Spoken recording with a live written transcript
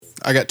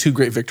I got 2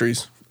 great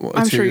victories. Well,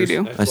 I'm sure you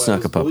do. I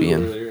snuck a puppy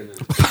in.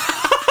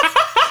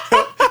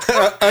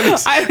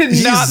 I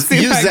did not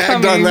see You that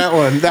zagged coming. on that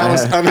one. That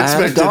was I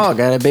unexpected. had a dog.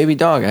 I had a baby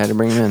dog. I had to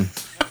bring him in.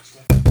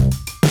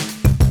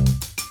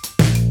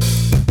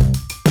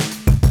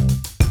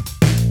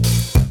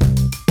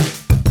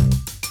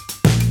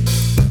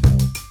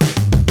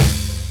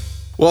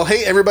 Well,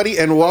 hey, everybody,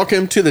 and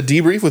welcome to the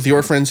Debrief with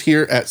your friends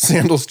here at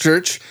Sandals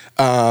Church.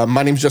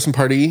 My name's Justin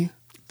Pardee.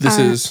 This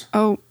is...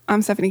 Oh,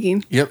 I'm Stephanie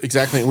Keene. Yep,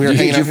 exactly. We are Did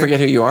hanging you out here. forget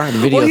who you are? The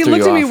video Well, he threw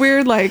looked you at me off.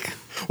 weird, like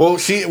Well,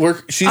 she's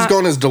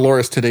going as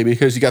Dolores today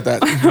because you got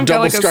that got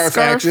double like a scarf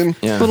action.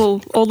 Yeah.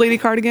 little old lady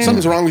cardigan.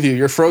 Something's wrong with you.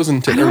 You're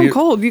frozen I know, I'm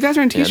cold. You guys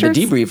are in Yeah, the t-shirts.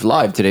 debrief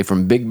live today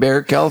from Big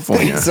Bear,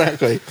 California.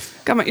 Exactly.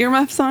 Got my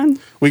earmuffs on.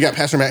 We got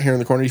Pastor Matt here in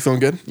the corner. You feeling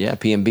good? Yeah,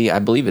 P&B. I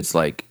believe it's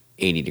like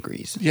 80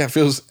 degrees. Yeah, it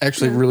feels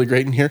actually really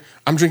great in here.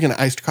 I'm drinking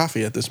iced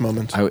coffee at this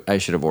moment. I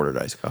should have ordered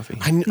iced coffee.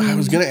 I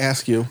was going to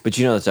ask you, But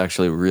you know that's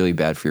actually really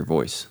bad for your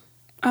voice.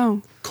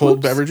 Oh,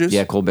 cold beverages?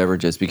 Yeah, cold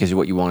beverages, because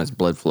what you want is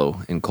blood flow,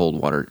 and cold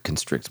water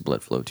constricts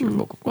blood flow to your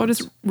vocal well, I cords.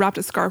 just wrapped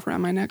a scarf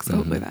around my neck, so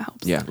hopefully that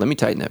helps. Yeah, let me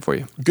tighten that for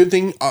you. Good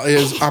thing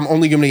is I'm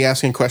only going to be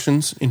asking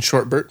questions in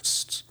short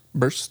bursts. Yeah.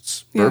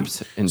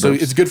 Burps and So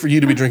burps. it's good for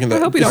you to be drinking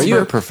that. hope you Are don't you a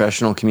burp.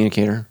 professional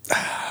communicator?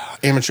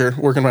 Amateur,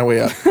 working my way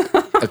up.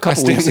 A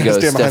couple stand- weeks I ago,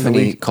 stand behind the Stephanie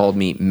lead. called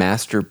me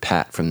Master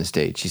Pat from the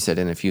stage. She said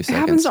in a few happens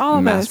seconds, to all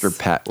of Master us.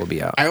 Pat will be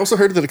out. I also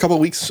heard that a couple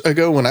of weeks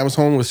ago when I was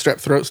home with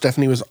strep throat,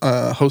 Stephanie was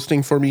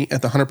hosting for me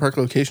at the Hunter Park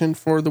location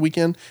for the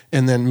weekend,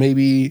 and then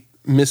maybe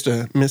missed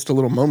a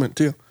little moment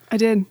too. I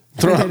did.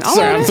 Sorry, All I'm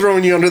right.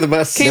 throwing you under the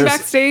bus. Came There's-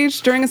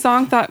 backstage during a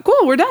song, thought,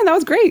 cool, we're done. That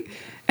was great.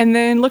 And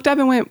then looked up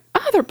and went,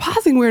 they're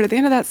pausing weird at the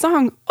end of that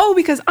song. Oh,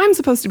 because I'm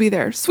supposed to be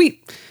there.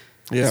 Sweet.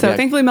 Yeah. So Yeah.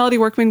 thankfully, Melody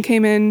Workman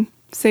came in,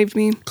 saved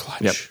me.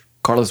 Clutch. Yep.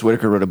 Carlos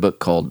Whitaker wrote a book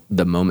called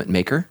The Moment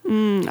Maker. It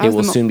was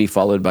will the soon be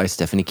followed by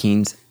Stephanie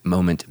Keene's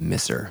Moment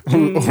Misser. Or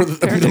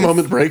the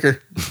moment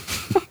breaker.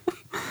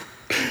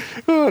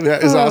 Oh,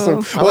 that is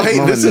awesome. I like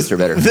Moment Mister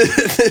better.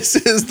 This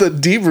is the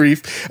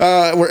Debrief,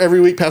 where every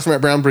week Pastor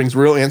Matt Brown brings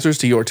real answers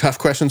to your tough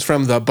questions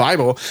from the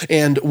Bible.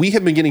 And we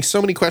have been getting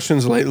so many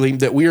questions lately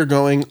that we are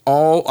going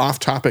all off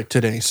topic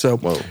today. So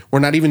we're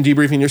not even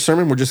debriefing your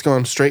sermon. We're just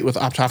going straight with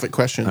off topic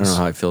questions. I don't know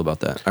how I feel about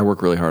that. I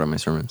work really hard on my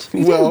sermons.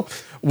 Well,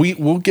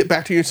 we'll get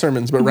back to your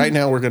sermons, but right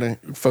now we're going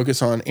to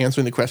focus on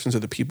answering the questions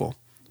of the people.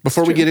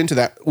 Before we get into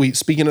that,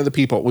 speaking of the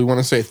people, we want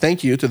to say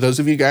thank you to those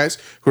of you guys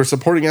who are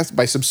supporting us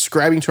by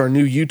subscribing to our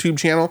new YouTube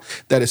channel.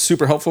 That is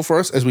super helpful for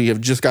us as we have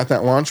just got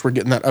that launched. We're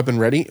getting that up and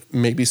ready.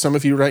 Maybe some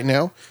of you right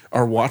now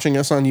are watching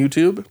us on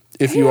YouTube.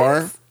 If you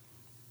are,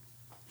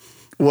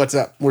 what's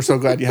up? We're so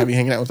glad you have you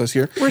hanging out with us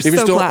here. We're if you're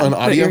so still glad on that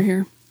audio, you're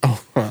here.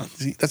 Oh,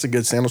 see, that's a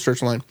good Sandals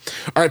Church line.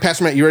 All right,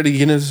 Pastor Matt, you ready to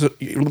get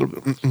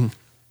into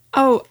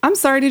Oh, I'm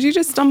sorry. Did you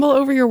just stumble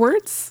over your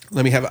words?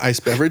 Let me have an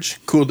iced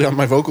beverage, cool down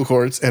my vocal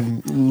cords,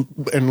 and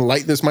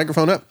light this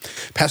microphone up.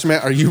 Pastor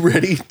Matt, are you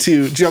ready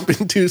to jump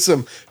into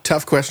some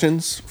tough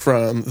questions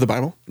from the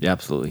Bible? Yeah,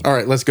 absolutely. All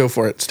right, let's go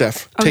for it.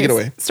 Steph, take it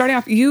away. Starting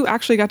off, you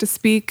actually got to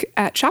speak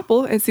at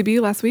chapel at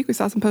CBU last week. We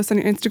saw some posts on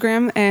your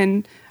Instagram,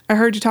 and I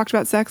heard you talked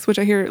about sex, which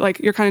I hear like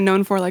you're kind of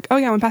known for. Like, oh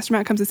yeah, when Pastor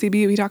Matt comes to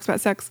CBU, he talks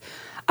about sex.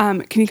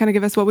 Can you kind of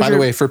give us what was By the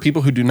way, for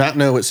people who do not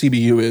know what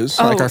CBU is,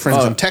 like our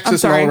friends in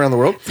Texas and all around the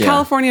world,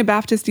 California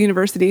Baptist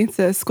University. It's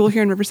a school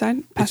here in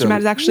Riverside. Pastor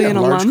Matt is actually an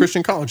alum. large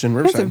Christian college in It's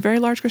a Riverside. very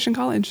large Christian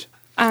college.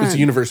 It's a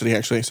university,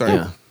 actually. Sorry.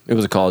 Yeah. It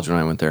was a college when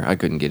I went there. I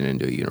couldn't get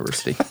into a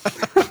university.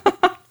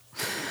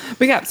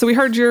 But yeah, so we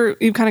heard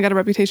you've kind of got a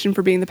reputation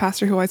for being the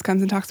pastor who always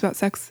comes and talks about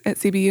sex at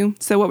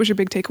CBU. So what was your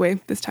big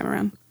takeaway this time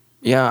around?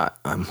 Yeah.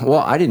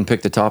 Well, I didn't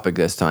pick the topic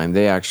this time.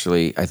 They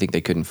actually, I think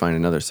they couldn't find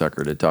another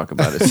sucker to talk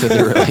about it. So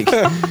they were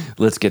like,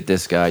 let's get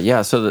this guy.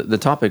 Yeah. So the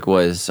topic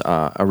was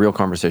a real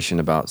conversation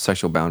about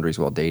sexual boundaries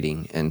while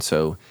dating. And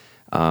so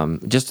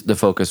just the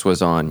focus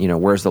was on,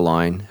 where's the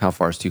line? How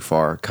far is too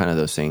far? Kind of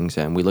those things.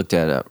 And we looked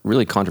at a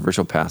really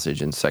controversial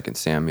passage in 2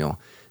 Samuel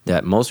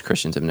that most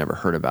Christians have never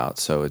heard about.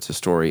 So it's a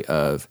story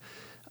of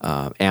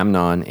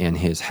Amnon and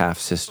his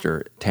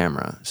half-sister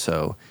Tamar.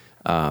 So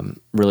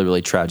really,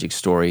 really tragic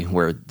story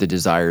where the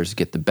desires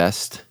get the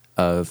best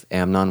of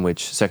Amnon,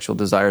 which sexual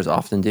desires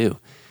often do.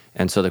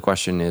 And so the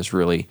question is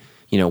really,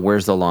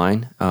 where's the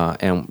line?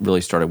 And really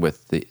started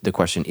with the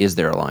question, is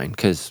there a line?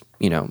 Because,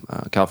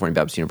 California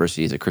Baptist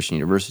University is a Christian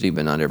university,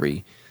 but not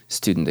every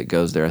student that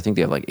goes there. I think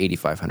they have like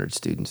 8,500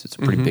 students. It's a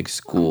pretty big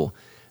school.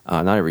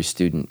 Not every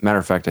student. Matter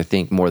of fact, I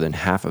think more than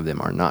half of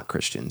them are not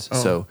Christians.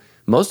 Oh. So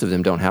most of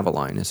them don't have a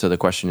line. And so the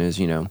question is,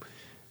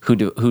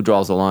 who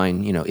draws the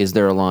line? Is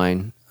there a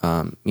line?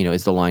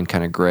 Is the line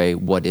kind of gray?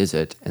 What is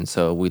it? And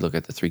so we look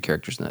at the 3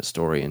 characters in that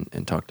story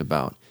and talked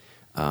about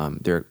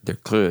there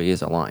clearly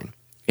is a line,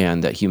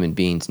 and that human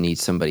beings need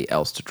somebody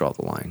else to draw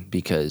the line,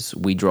 because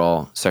we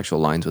draw sexual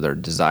lines with our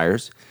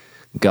desires.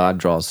 God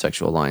draws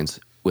sexual lines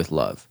with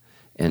love.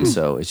 And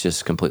so it's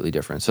just completely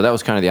different. So that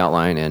was kind of the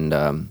outline,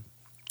 and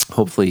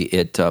hopefully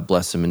it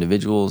blessed some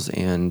individuals,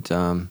 and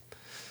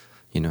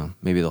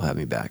maybe they'll have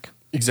me back.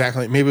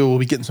 Exactly. Maybe we'll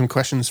be getting some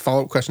questions,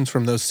 follow-up questions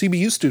from those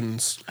CBU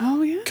students.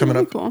 Oh yeah, coming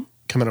up. Cool.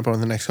 coming up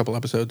on the next couple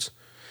episodes.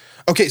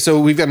 Okay, so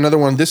we've got another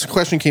one. This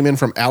question came in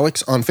from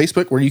Alex on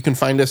Facebook, where you can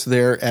find us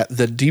there at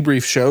The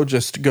Debrief Show.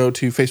 Just go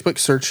to Facebook,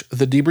 search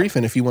The Debrief,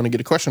 and if you want to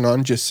get a question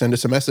on, just send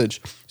us a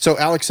message. So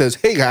Alex says,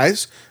 hey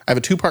guys, I have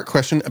a 2-part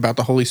question about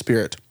the Holy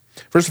Spirit.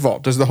 First of all,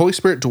 does the Holy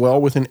Spirit dwell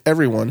within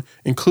everyone,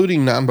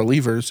 including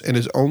non-believers, and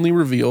is only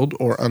revealed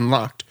or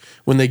unlocked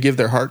when they give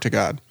their heart to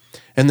God?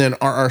 And then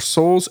are our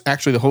souls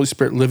actually the Holy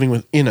Spirit living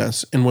within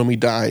us, and when we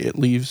die, it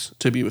leaves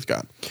to be with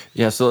God?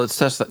 Yeah, so let's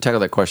tackle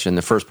that question.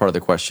 The first part of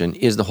the question,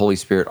 is the Holy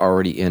Spirit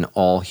already in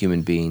all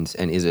human beings,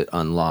 and is it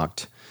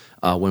unlocked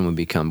when we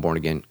become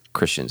born-again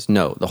Christians?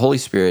 No, the Holy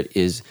Spirit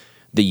is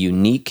the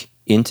unique,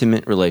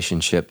 intimate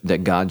relationship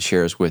that God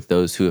shares with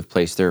those who have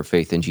placed their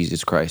faith in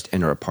Jesus Christ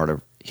and are a part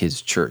of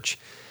his church.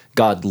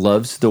 God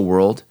loves the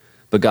world,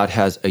 but God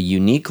has a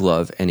unique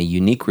love and a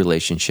unique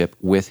relationship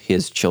with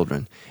his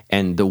children.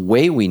 And the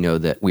way we know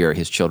that we are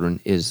his children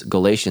is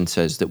Galatians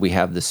says that we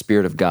have the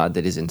Spirit of God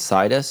that is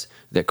inside us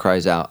that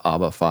cries out,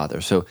 Abba,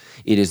 Father. So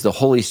it is the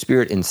Holy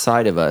Spirit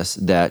inside of us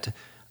that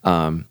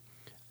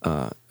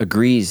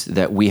agrees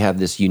that we have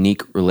this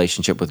unique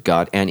relationship with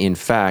God, and in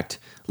fact,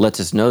 lets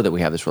us know that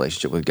we have this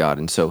relationship with God.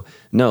 And so,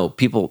 no,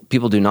 people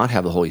do not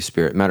have the Holy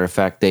Spirit. Matter of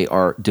fact, they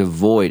are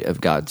devoid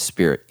of God's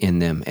Spirit in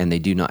them, and they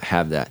do not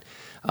have that.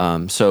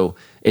 So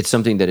it's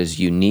something that is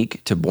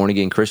unique to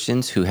born-again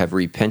Christians who have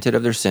repented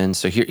of their sins.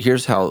 So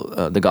here's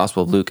how the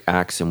Gospel of Luke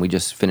acts, and we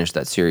just finished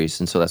that series,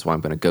 and so that's why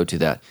I'm going to go to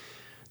that.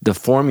 The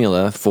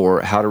formula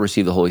for how to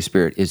receive the Holy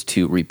Spirit is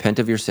to repent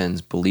of your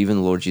sins, believe in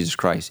the Lord Jesus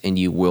Christ, and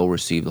you will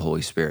receive the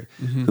Holy Spirit,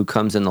 who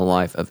comes in the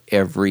life of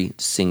every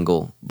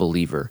single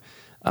believer.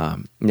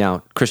 Now, all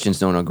Christians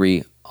don't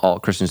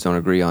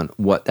agree on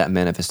what that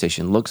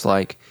manifestation looks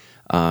like.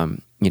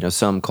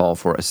 Some call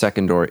for a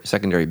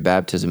secondary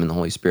baptism in the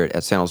Holy Spirit.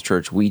 At Sandals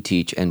Church, we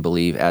teach and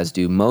believe, as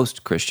do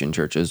most Christian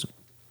churches,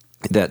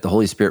 that the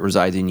Holy Spirit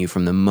resides in you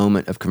from the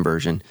moment of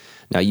conversion.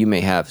 Now, you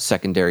may have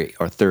secondary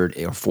or third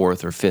or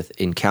fourth or fifth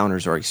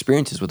encounters or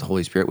experiences with the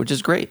Holy Spirit, which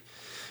is great.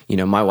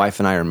 My wife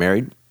and I are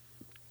married.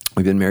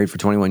 We've been married for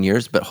 21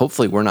 years, but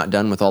hopefully we're not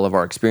done with all of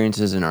our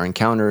experiences and our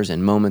encounters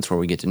and moments where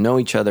we get to know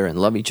each other and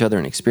love each other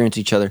and experience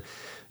each other.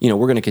 We're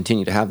going to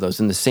continue to have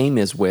those. And the same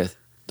is with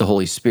the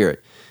Holy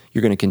Spirit.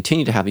 You're going to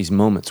continue to have these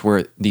moments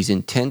where these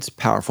intense,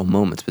 powerful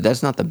moments, but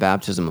that's not the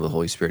baptism of the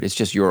Holy Spirit. It's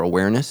just your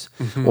awareness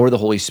or the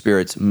Holy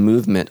Spirit's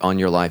movement on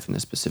your life in a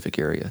specific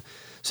area.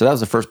 So that was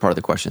the first part of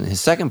the question.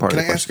 His second part of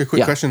the question. Can I ask a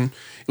quick question?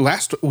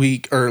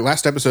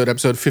 Last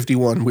episode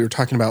 51, we were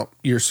talking about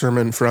your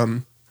sermon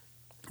from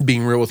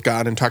being real with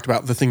God and talked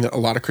about the thing that a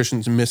lot of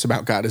Christians miss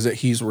about God is that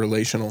he's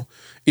relational.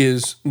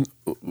 Is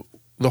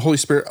the Holy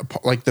Spirit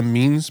like the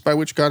means by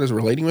which God is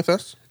relating with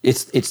us?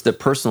 It's the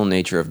personal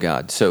nature of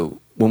God.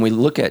 So when we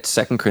look at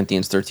 2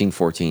 Corinthians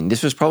 13:14,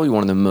 this was probably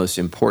one of the most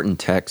important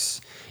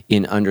texts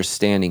in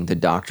understanding the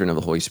doctrine of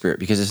the Holy Spirit,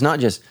 because it's not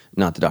just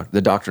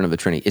the doctrine of the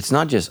Trinity. It's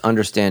not just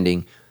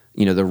understanding,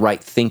 the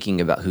right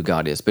thinking about who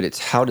God is, but it's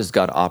how does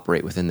God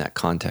operate within that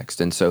context.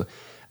 And so,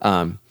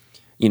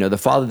 the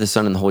Father, the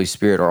Son, and the Holy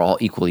Spirit are all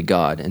equally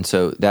God, and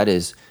so that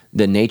is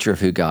the nature of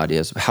who God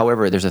is.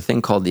 However, there's a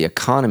thing called the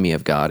economy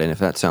of God, and if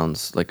that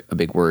sounds like a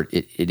big word,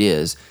 it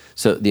is.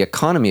 So the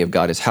economy of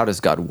God is, how does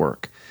God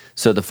work?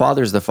 So the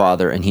Father is the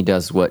Father, and he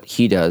does what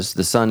he does.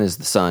 The Son is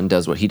the Son,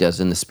 does what he does,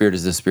 and the Spirit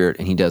is the Spirit,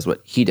 and he does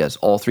what he does.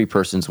 All three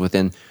persons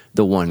within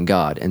the one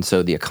God. And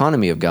so the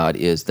economy of God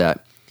is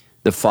that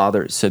the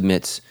Father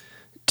submits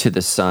to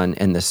the Son,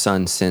 and the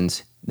Son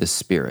sends the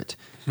Spirit.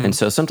 And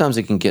so sometimes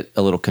it can get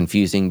a little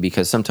confusing,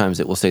 because sometimes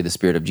it will say the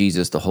Spirit of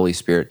Jesus, the Holy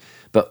Spirit,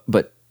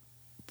 but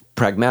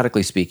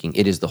pragmatically speaking,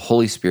 it is the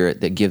Holy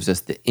Spirit that gives us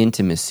the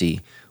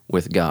intimacy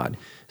with God.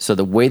 So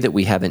the way that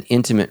we have an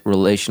intimate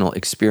relational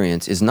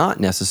experience is not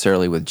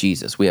necessarily with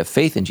Jesus. We have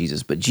faith in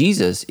Jesus, but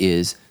Jesus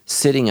is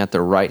sitting at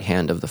the right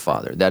hand of the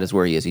Father. That is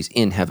where he is. He's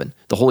in heaven.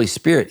 The Holy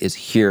Spirit is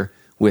here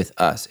with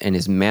us and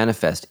is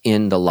manifest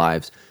in the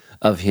lives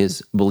of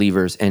his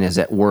believers and is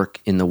at work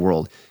in the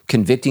world,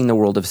 convicting the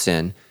world of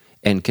sin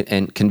and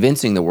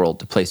convincing the world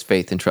to place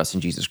faith and trust in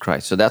Jesus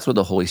Christ. So that's what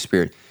the Holy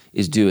Spirit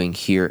is doing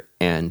here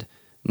and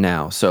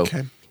now. So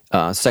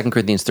 2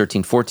 Corinthians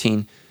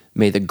 13:14,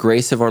 may the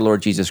grace of our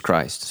Lord Jesus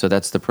Christ. So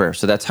that's the prayer.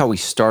 So that's how we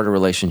start a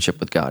relationship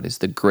with God, is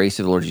the grace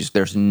of the Lord Jesus.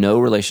 There's no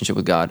relationship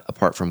with God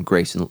apart from the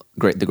grace of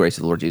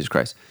the Lord Jesus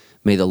Christ.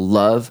 May the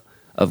love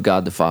of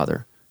God the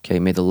Father,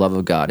 may the love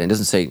of God, and it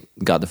doesn't say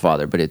God the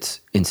Father, but it's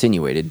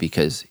insinuated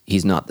because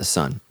he's not the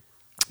Son.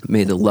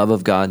 May the love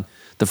of God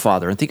the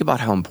Father, and think about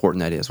how important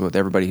that is with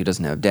everybody who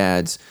doesn't have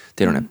dads,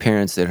 they don't have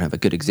parents, they don't have a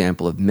good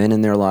example of men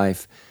in their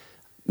life.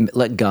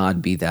 Let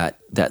God be that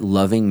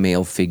loving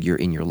male figure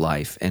in your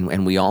life.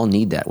 And we all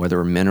need that, whether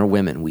we're men or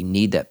women. We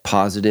need that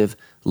positive,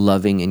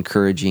 loving,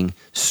 encouraging,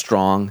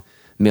 strong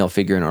male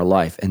figure in our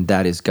life. And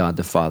that is God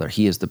the Father.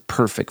 He is the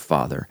perfect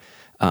Father.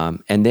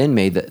 And then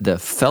may the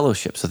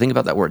fellowship. So think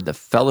about that word, the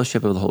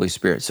fellowship of the Holy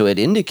Spirit. So it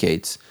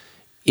indicates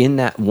in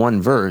that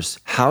one verse,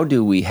 how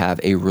do we have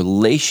a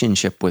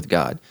relationship with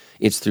God?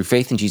 It's through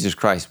faith in Jesus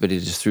Christ, but it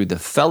is through the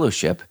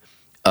fellowship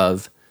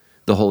of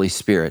the Holy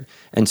Spirit.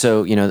 And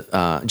so,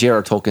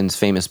 J.R.R. Tolkien's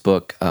famous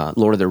book,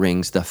 Lord of the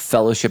Rings, the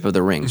Fellowship of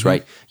the Rings,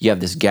 right? You have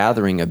this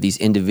gathering of these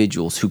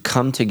individuals who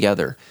come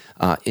together,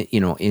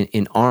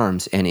 in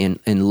arms and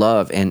in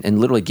love and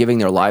literally giving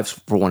their lives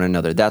for one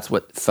another. That's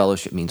what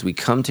fellowship means. We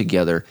come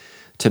together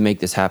to make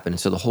this happen. And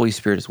so the Holy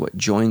Spirit is what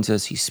joins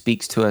us. He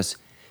speaks to us.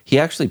 He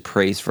actually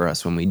prays for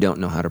us when we don't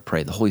know how to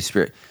pray. The Holy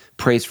Spirit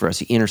prays for us.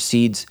 He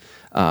intercedes,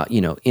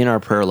 in our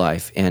prayer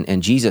life,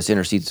 and Jesus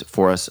intercedes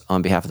for us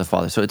on behalf of the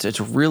Father. So it's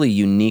a really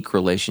unique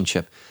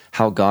relationship,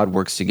 how God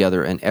works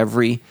together, and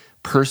every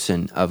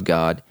person of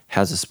God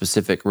has a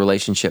specific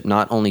relationship,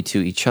 not only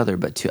to each other,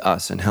 but to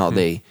us, and how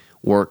they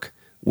work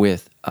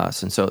with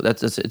us. And so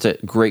it's a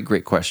great,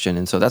 great question.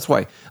 And so that's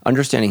why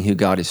understanding who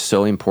God is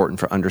so important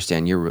for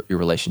understanding your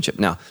relationship.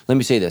 Now, let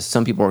me say this.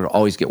 Some people are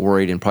always get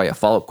worried, and probably a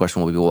follow-up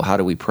question will be, well, how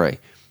do we pray?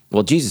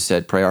 Well, Jesus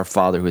said, pray our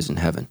Father who is in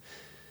heaven.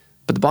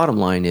 But the bottom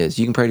line is,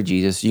 you can pray to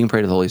Jesus, you can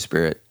pray to the Holy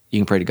Spirit, you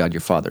can pray to God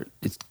your Father.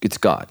 It's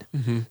God.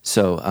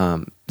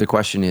 So the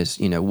question is,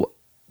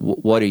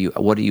 what do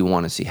you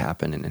want to see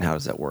happen, and how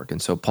does that work?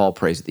 And so Paul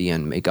prays at the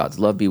end, may God's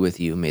love be with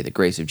you, may the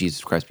grace of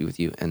Jesus Christ be with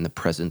you, and the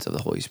presence of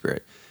the Holy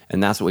Spirit.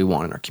 And that's what we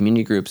want in our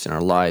community groups, in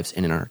our lives,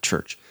 and in our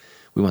church.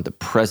 We want the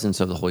presence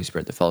of the Holy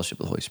Spirit, the fellowship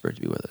of the Holy Spirit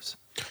to be with us.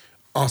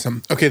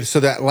 Awesome. Okay, so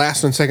that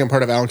last and second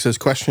part of Alex's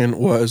question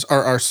was,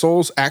 are our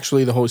souls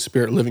actually the Holy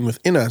Spirit living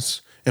within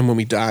us, and when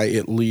we die,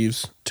 it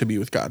leaves to be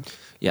with God?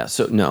 Yeah,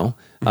 so no.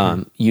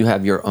 You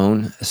have your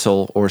own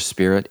soul or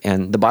spirit,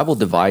 and the Bible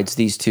divides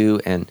these two,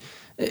 and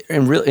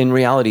in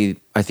reality,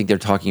 I think they're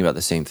talking about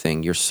the same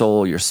thing. Your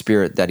soul, your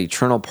spirit, that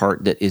eternal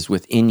part that is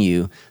within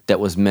you that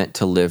was meant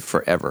to live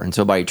forever. And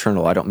so by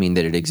eternal, I don't mean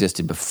that it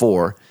existed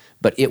before,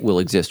 but it will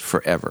exist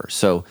forever.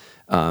 So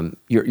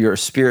your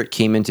spirit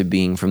came into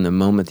being from the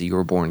moment that you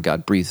were born.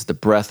 God breathes the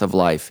breath of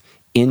life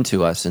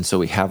into us, and so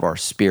we have our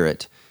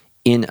spirit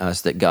in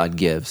us that God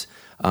gives.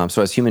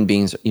 So as human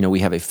beings, we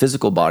have a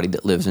physical body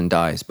that lives and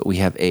dies, but we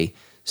have a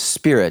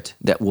spirit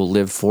that will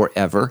live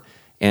forever.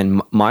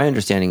 And my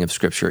understanding of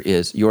Scripture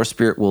is your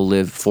spirit will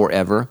live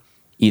forever,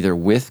 either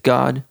with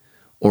God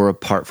or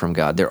apart from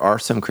God. There are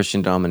some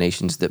Christian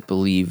denominations that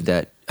believe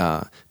that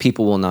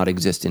people will not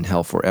exist in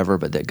hell forever,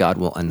 but that God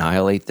will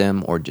annihilate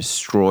them or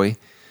destroy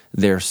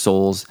their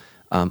souls.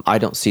 I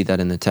don't see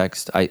that in the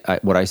text.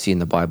 What I see in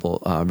the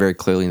Bible very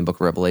clearly in the book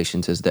of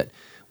Revelations is that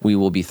we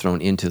will be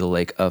thrown into the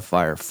lake of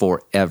fire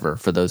forever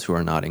for those who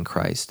are not in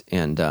Christ.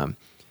 And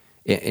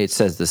it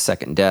says the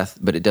second death,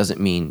 but it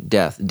doesn't mean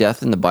death.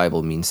 Death in the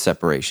Bible means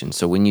separation.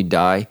 So when you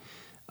die,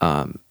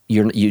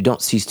 you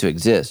don't cease to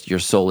exist. Your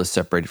soul is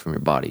separated from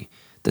your body.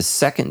 The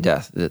second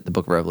death that the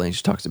book of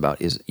Revelation talks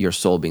about is your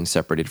soul being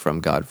separated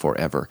from God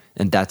forever.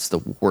 And that's the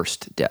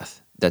worst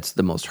death. That's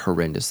the most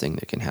horrendous thing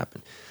that can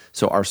happen.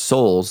 So our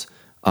souls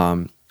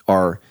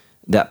are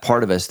that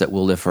part of us that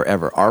will live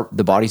forever.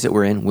 The bodies that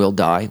we're in will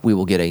die. We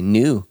will get a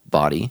new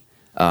body,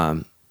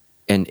 and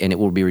it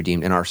will be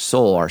redeemed. And our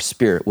soul, our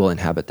spirit, will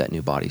inhabit that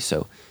new body.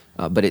 So,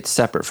 but it's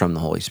separate from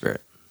the Holy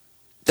Spirit.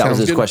 That was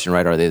his question,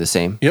 right? Are they the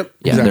same? Yep.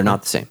 Yeah, exactly. They're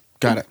not the same.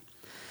 Got it.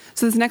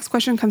 So this next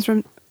question comes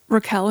from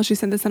Raquel. She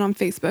sent this in on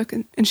Facebook,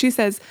 and she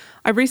says,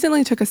 I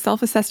recently took a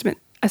self-assessment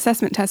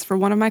test for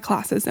one of my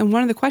classes, and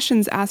one of the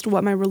questions asked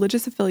what my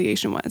religious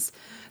affiliation was.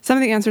 Some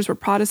of the answers were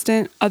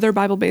Protestant, other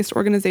Bible-based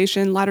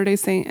organization, Latter-day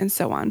Saint, and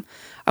so on.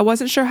 I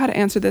wasn't sure how to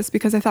answer this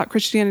because I thought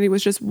Christianity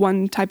was just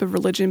one type of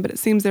religion, but it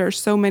seems there are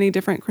so many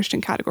different Christian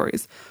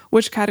categories.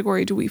 Which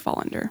category do we fall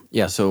under?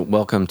 Yeah, so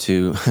welcome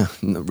to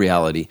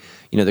reality.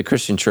 The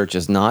Christian church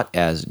is not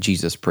as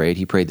Jesus prayed.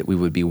 He prayed that we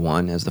would be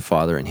one as the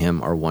Father and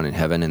him are one in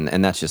heaven,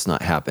 and that's just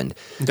not happened.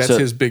 That's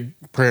his big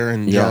prayer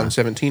in John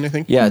 17, I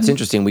think? Yeah, it's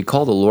interesting. We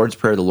call the Lord's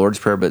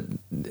Prayer, but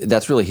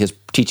that's really his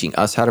teaching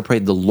us how to pray.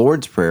 The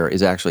Lord's Prayer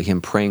is actually him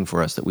praying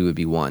for us that we would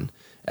be one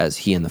as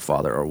he and the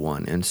Father are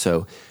one. And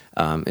so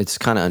it's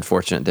kind of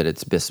unfortunate that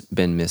it's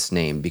been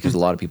misnamed because a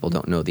lot of people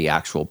don't know the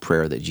actual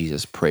prayer that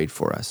Jesus prayed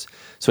for us.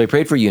 So he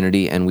prayed for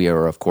unity, and we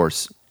are, of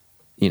course,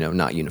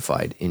 not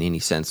unified in any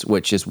sense,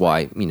 which is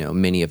why,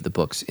 many of the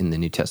books in the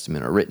New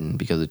Testament are written,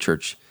 because the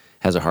church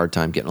has a hard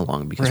time getting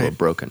along because we're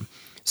broken.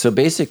 So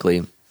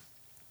basically,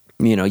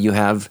 you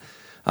have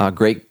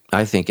great,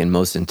 I think, in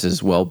most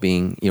instances,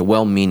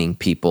 well-meaning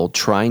people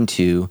trying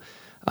to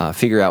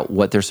figure out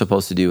what they're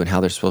supposed to do and how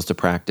they're supposed to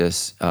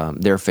practice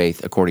their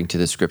faith according to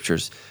the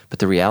Scriptures. But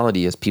the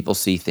reality is people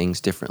see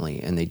things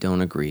differently, and they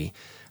don't agree.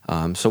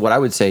 So what I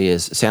would say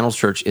is Sandals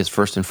Church is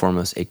first and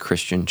foremost a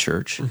Christian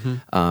church.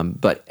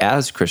 But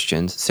as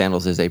Christians,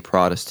 Sandals is a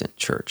Protestant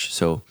church.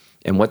 So,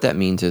 and what that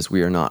means is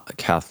we are not a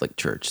Catholic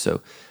church.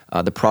 So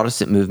the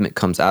Protestant movement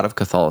comes out of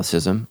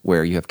Catholicism,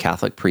 where you have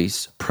Catholic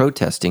priests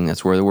protesting,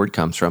 that's where the word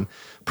comes from,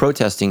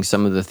 protesting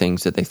some of the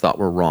things that they thought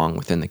were wrong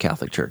within the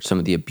Catholic Church, some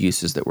of the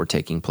abuses that were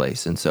taking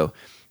place. And so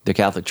the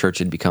Catholic Church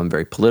had become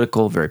very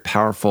political, very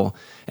powerful,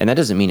 and that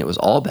doesn't mean it was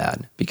all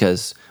bad,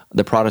 because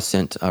the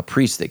Protestant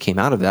priests that came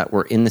out of that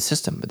were in the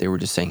system, but they were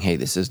just saying, hey,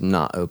 this is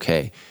not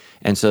okay.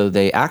 And so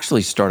they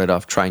actually started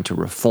off trying to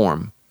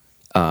reform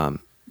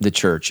the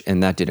church,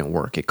 and that didn't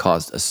work. It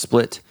caused a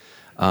split.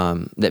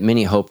 that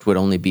many hoped would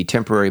only be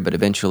temporary, but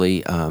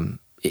eventually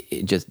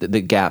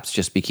the gaps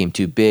just became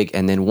too big.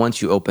 And then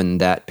once you open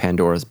that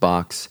Pandora's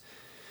box,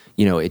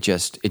 it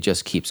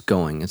just keeps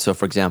going. And so,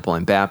 for example,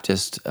 I'm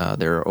Baptist.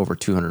 There are over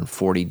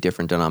 240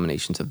 different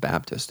denominations of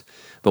Baptist.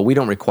 But we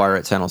don't require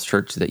at Sandals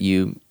Church that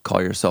you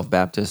call yourself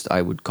Baptist.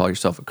 I would call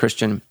yourself a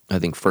Christian. I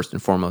think first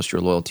and foremost, your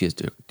loyalty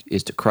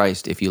is to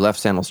Christ. If you left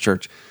Sandals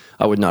Church,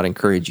 I would not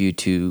encourage you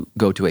to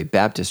go to a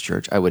Baptist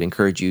church. I would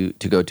encourage you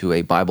to go to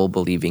a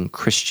Bible-believing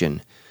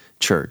Christian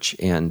church.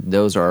 And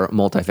those are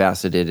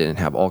multifaceted and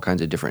have all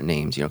kinds of different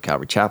names.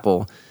 Calvary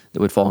Chapel, that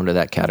would fall into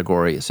that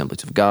category,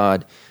 Assemblies of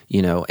God,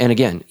 and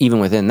again, even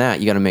within that,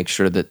 you got to make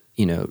sure that,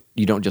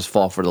 you don't just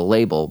fall for the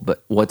label,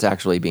 but what's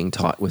actually being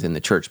taught within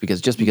the church,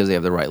 because just because they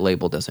have the right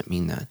label doesn't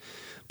mean that.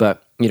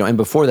 But, and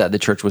before that, the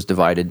church was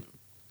divided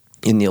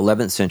in the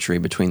 11th century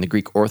between the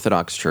Greek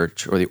Orthodox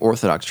Church, or the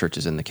Orthodox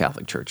churches, and the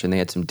Catholic Church, and they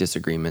had some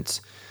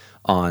disagreements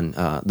on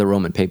the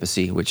Roman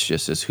papacy, which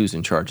just is who's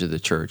in charge of the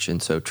church.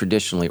 And so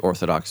traditionally,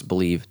 Orthodox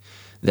believe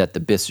that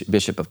the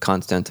Bishop of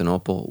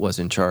Constantinople was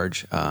in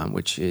charge,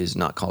 which is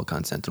not called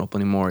Constantinople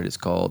anymore. It is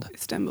called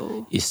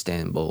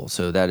Istanbul.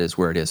 So that is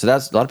where it is. So a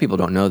lot of people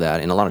don't know that,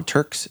 and a lot of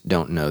Turks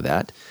don't know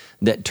that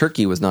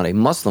Turkey was not a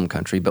Muslim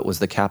country, but was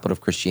the capital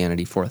of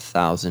Christianity for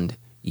 1,000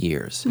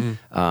 years.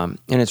 And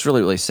it's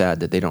really, really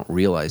sad that they don't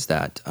realize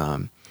that.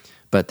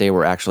 But they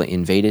were actually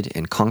invaded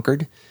and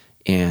conquered,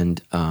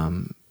 and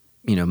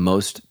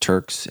most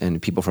Turks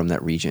and people from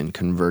that region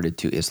converted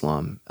to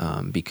Islam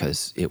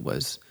because it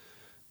was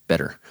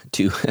better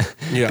to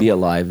be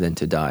alive than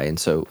to die. And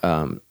so,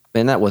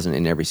 and that wasn't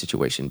in every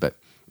situation, but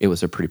it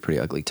was a pretty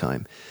ugly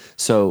time.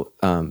 So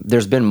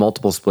there's been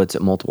multiple splits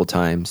at multiple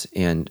times,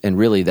 and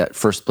really that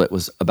first split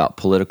was about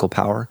political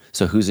power.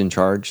 So who's in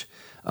charge?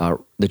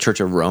 The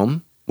Church of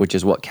Rome, which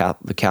is what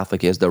the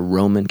Catholic is, the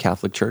Roman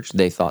Catholic Church.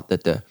 They thought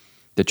that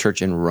the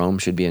church in Rome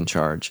should be in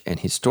charge. And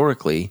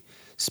historically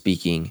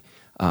speaking,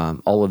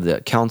 all of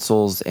the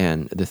councils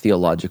and the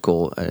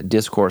theological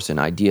discourse and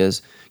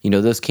ideas,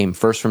 those came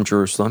first from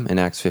Jerusalem in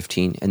Acts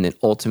 15, and then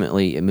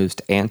ultimately it moves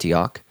to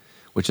Antioch,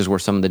 which is where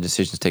some of the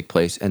decisions take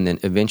place, and then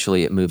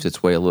eventually it moves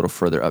its way a little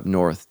further up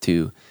north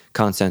to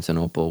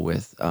Constantinople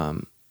with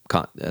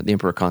the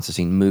Emperor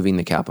Constantine moving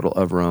the capital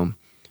of Rome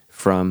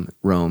from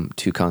Rome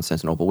to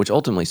Constantinople, which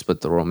ultimately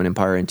split the Roman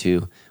Empire in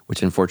two,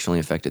 which unfortunately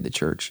affected the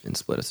church and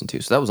split us in two.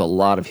 So that was a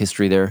lot of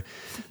history there.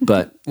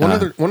 But one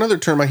other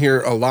term I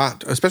hear a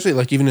lot, especially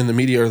like even in the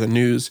media or the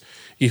news,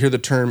 you hear the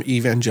term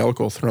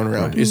evangelical thrown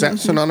around. Right. Is that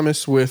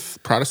synonymous with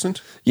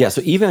Protestant? Yeah,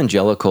 so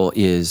evangelical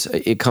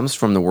it comes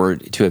from the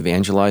word to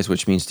evangelize,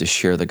 which means to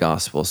share the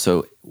gospel.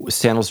 So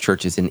Sandals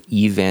Church is an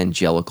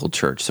evangelical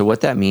church. So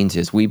what that means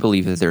is we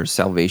believe that there's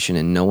salvation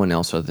in no one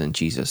else other than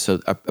Jesus. So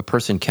a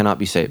person cannot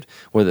be saved,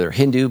 whether they're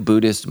Hindu,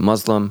 Buddhist,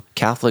 Muslim,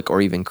 Catholic,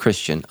 or even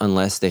Christian,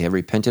 unless they have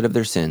repented of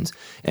their sins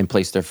and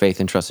placed their faith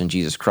and trust in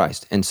Jesus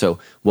Christ. And so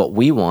what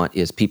we want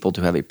is people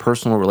to have a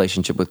personal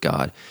relationship with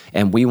God,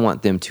 and we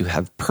want them to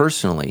have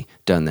personally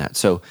done that.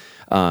 So,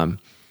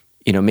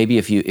 maybe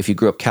if you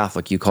grew up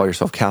Catholic, you call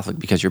yourself Catholic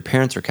because your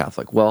parents are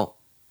Catholic. Well,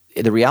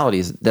 the reality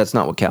is that's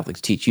not what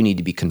Catholics teach. You need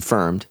to be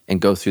confirmed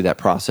and go through that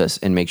process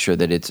and make sure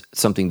that it's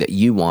something that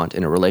you want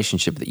in a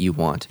relationship that you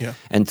want. Yeah.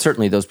 And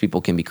certainly those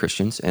people can be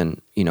Christians.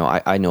 And,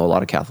 I know a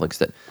lot of Catholics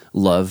that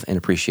love and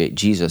appreciate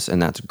Jesus,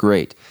 and that's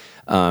great.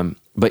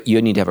 But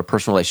you need to have a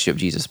personal relationship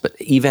with Jesus. But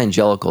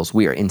evangelicals,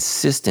 we are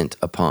insistent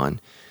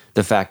upon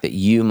the fact that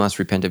you must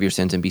repent of your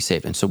sins and be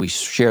saved. And so we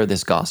share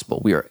this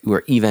gospel.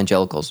 We're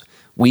evangelicals.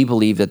 We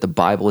believe that the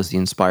Bible is the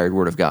inspired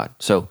word of God.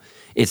 So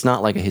it's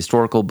not like a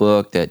historical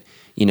book that,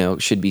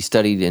 should be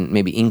studied in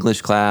maybe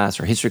English class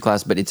or history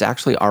class, but it's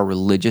actually our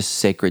religious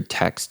sacred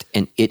text,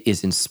 and it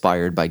is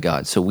inspired by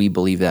God. So we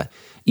believe that.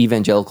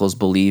 Evangelicals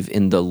believe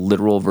in the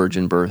literal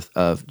virgin birth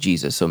of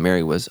Jesus. So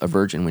Mary was a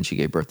virgin when she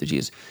gave birth to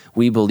Jesus.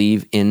 We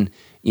believe in,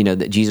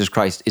 that Jesus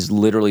Christ is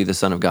literally the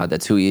Son of God.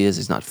 That's who he is.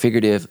 It's not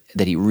figurative,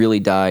 that he really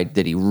died,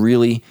 that he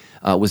really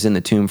was in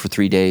the tomb for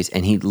 3 days,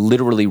 and he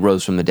literally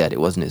rose from the dead. It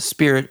wasn't his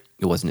spirit.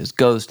 It wasn't his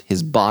ghost.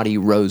 His body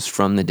rose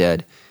from the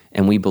dead.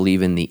 And we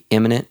believe in the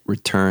imminent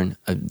return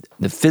of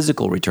the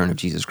physical return of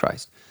Jesus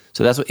Christ.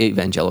 So that's what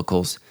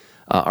evangelicals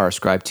are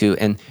ascribed to.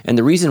 And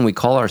the reason we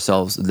call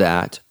ourselves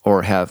that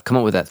or have come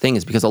up with that thing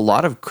is because a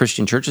lot of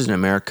Christian churches in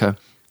America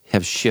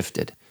have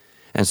shifted.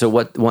 And so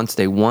what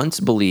they once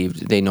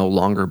believed, they no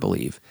longer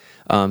believe.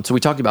 So we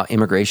talked about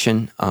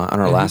immigration on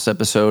our last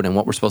episode and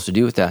what we're supposed to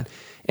do with that.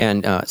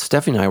 And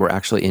Stephanie and I were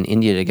actually in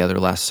India together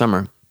last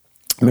summer.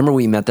 Remember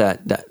we met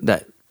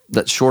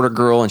that shorter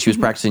girl, and she was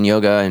practicing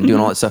yoga and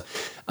doing all that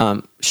stuff.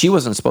 She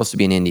wasn't supposed to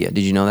be in India.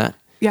 Did you know that?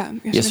 Yeah.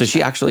 So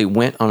she actually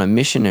went on a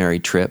missionary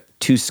trip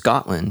to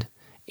Scotland,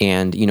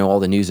 and all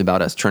the news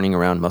about us turning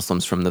around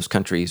Muslims from those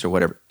countries or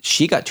whatever.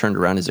 She got turned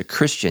around as a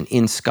Christian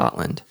in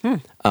Scotland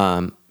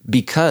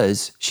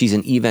because she's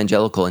an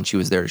evangelical and she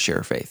was there to share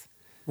her faith.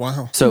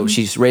 Wow. So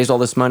she's raised all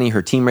this money.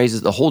 Her team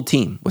raises, the whole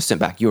team was sent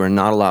back. You are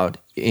not allowed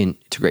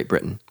into Great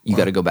Britain. You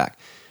got to go back.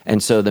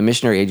 And so the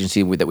missionary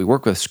agency that we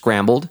work with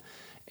scrambled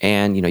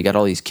And, you got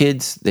all these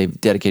kids, they've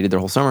dedicated their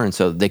whole summer, and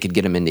so they could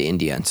get them into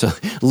India. And so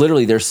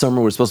literally their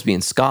summer was supposed to be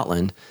in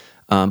Scotland,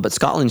 but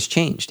Scotland's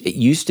changed. It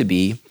used to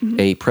be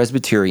a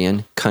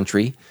Presbyterian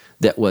country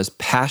that was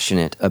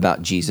passionate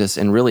about Jesus,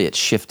 and really it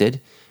shifted,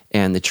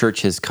 and the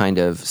church has kind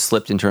of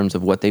slipped in terms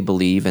of what they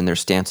believe and their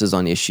stances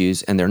on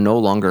issues, and they're no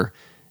longer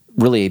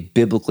really a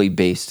biblically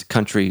based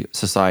country,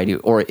 society,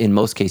 or in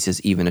most cases,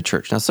 even a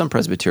church. Now, some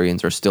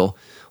Presbyterians are still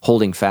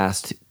holding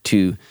fast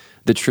to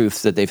the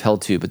truths that they've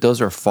held to, but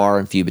those are far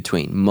and few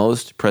between.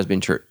 Most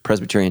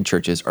Presbyterian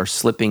churches are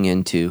slipping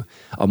into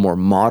a more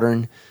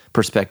modern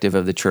perspective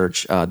of the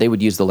church. They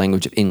would use the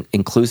language of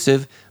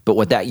inclusive, but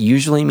what that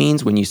usually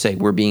means when you say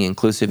we're being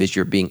inclusive is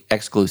you're being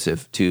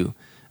exclusive to,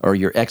 or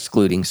you're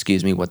excluding,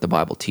 what the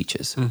Bible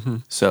teaches.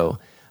 So,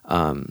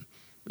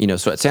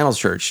 so at Sandals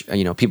Church,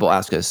 people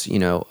ask us,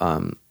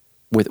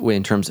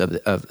 in terms of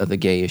the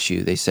gay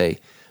issue, they say,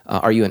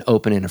 are you an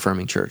open and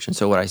affirming church? And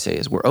so what I say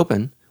is we're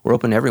open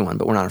to everyone,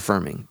 but we're not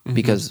affirming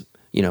because,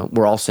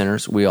 we're all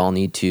sinners. We all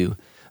need to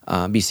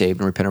be saved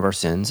and repent of our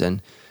sins.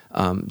 And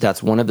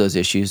that's one of those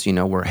issues,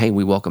 where, hey,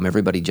 we welcome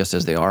everybody just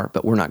as they are,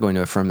 but we're not going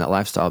to affirm that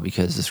lifestyle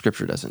because the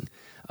scripture doesn't.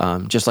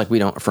 Just like we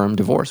don't affirm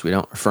divorce. We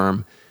don't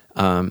affirm,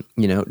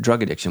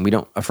 drug addiction. We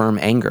don't affirm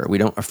anger. We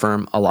don't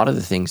affirm a lot of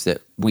the things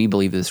that we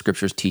believe the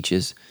scriptures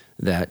teaches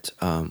that,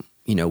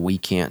 we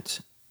can't,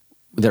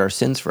 that are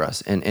sins for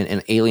us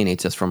and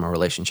alienates us from our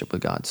relationship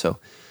with God. So,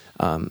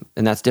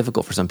 and that's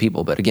difficult for some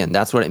people, but again,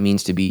 that's what it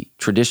means to be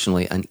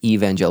traditionally an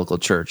evangelical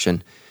church.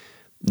 And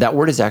that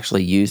word is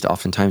actually used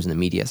oftentimes in the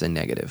media as a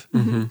negative.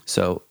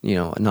 So,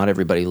 not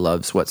everybody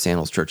loves what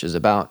Sandals Church is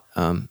about,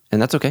 and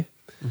that's okay,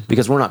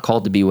 because we're not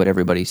called to be what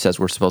everybody says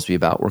we're supposed to be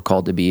about. We're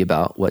called to be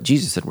about what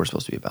Jesus said we're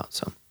supposed to be about.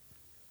 So,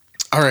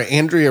 all right,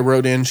 Andrea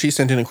wrote in, she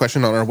sent in a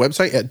question on our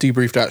website at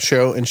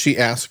debrief.show, and she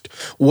asked,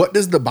 what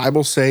does the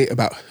Bible say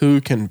about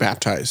who can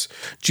baptize?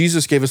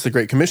 Jesus gave us the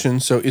Great Commission,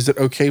 so is it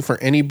okay for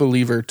any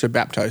believer to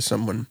baptize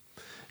someone?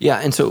 Yeah,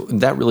 and so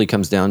that really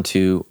comes down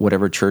to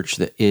whatever church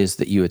that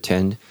you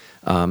attend.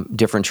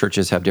 Different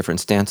churches have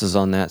different stances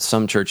on that.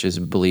 Some churches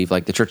believe,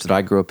 like the church that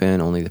I grew up in,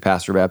 only the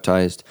pastor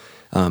baptized.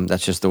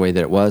 That's just the way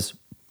that it was.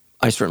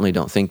 I certainly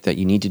don't think that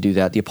you need to do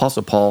that. The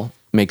Apostle Paul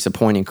makes a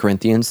point in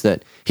Corinthians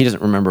that he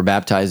doesn't remember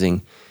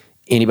baptizing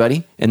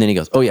anybody, and then he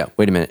goes, oh yeah,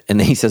 wait a minute, and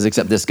then he says,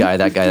 except this guy,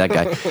 that guy, that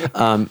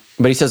guy.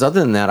 But he says, other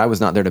than that, I was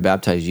not there to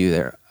baptize you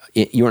there.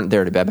 You weren't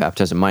there to be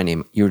baptized in my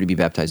name. You were to be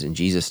baptized in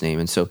Jesus' name.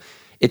 And so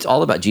it's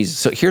all about Jesus.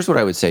 So here's what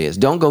I would say is,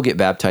 don't go get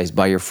baptized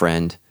by your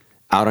friend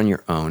out on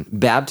your own.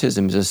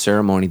 Baptism is a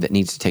ceremony that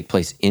needs to take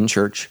place in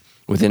church,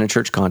 within a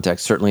church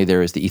context. Certainly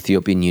there is the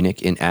Ethiopian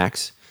eunuch in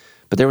Acts,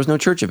 but there was no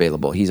church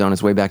available. He's on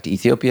his way back to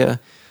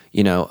Ethiopia.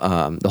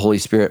 The Holy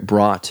Spirit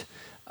brought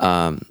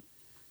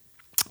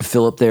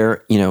Philip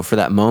there, for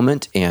that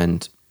moment,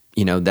 and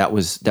that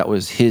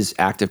was his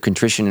act of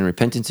contrition and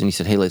repentance, and he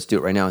said, hey, let's do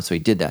it right now, and so he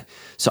did that.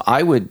 So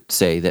I would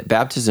say that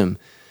baptism,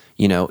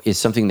 is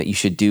something that you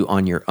should do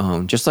on your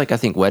own, just like I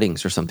think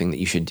weddings are something that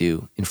you should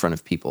do in front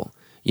of people.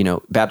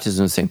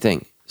 Baptism is the same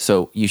thing.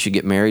 So you should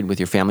get married with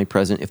your family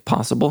present if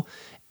possible,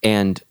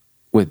 and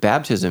with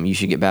baptism, you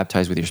should get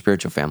baptized with your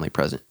spiritual family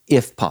present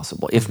if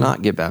possible. If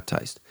not, get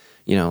baptized.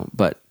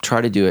 But try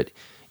to do it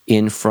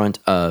in front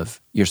of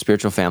your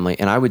spiritual family,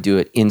 and I would do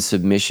it in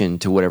submission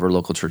to whatever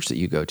local church that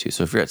you go to.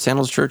 So if you're at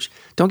Sandals Church,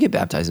 don't get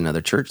baptized in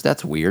another church.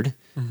 That's weird.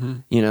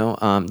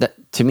 That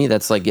to me,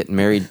 that's like getting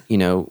married,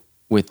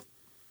 with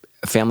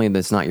a family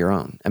that's not your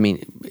own. I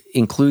mean,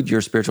 include your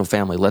spiritual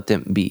family. Let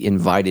them be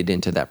invited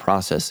into that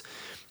process,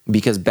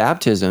 because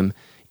baptism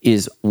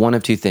is one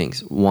of two things.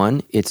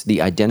 One, it's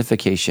the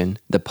identification,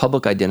 the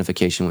public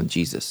identification with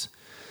Jesus.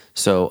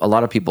 So a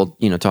lot of people,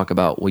 talk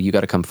about, well, you got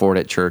to come forward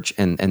at church,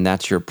 and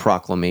that's your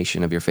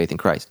proclamation of your faith in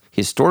Christ.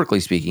 Historically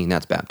speaking,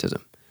 that's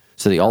baptism.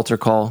 So the altar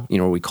call,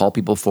 where we call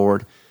people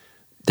forward,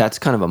 that's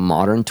kind of a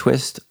modern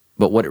twist,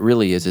 but what it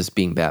really is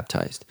being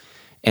baptized.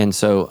 And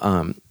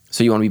so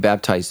so you want to be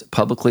baptized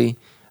publicly,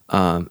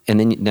 and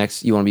then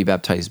next you want to be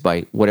baptized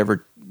by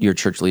whatever your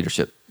church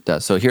leadership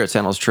does. So here at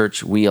Sandals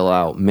Church, we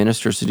allow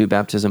ministers to do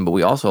baptism, but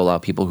we also allow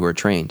people who are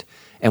trained.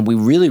 And we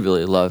really,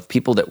 really love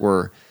people that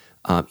were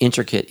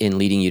intricate in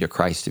leading you to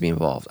Christ to be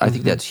involved. I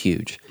think that's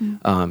huge.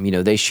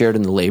 They shared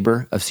in the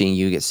labor of seeing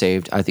you get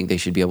saved. I think they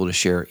should be able to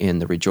share in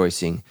the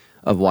rejoicing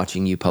of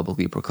watching you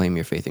publicly proclaim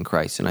your faith in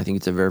Christ. And I think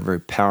it's a very, very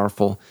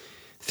powerful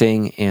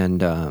thing,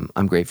 and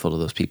I'm grateful to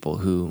those people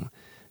who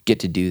get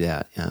to do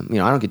that. I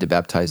don't get to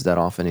baptize that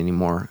often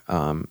anymore.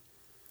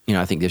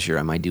 I think this year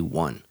I might do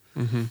one.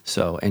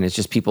 So, and it's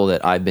just people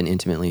that I've been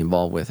intimately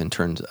involved with in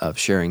terms of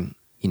sharing,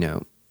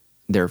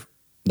 their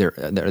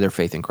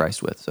faith in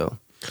Christ with. So,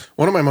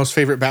 one of my most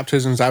favorite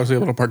baptisms I was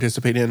able to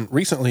participate in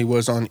recently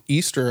was on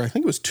Easter. I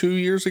think it was 2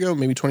 years ago,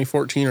 maybe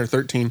 2014 or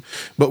 13.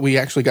 But we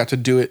actually got to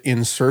do it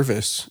in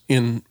service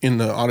in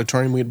the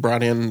auditorium. We had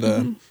brought in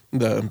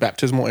the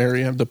baptismal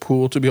area, the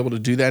pool, to be able to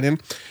do that in.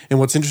 And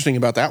what's interesting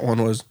about that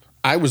one was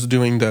I was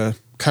doing the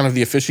kind of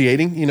the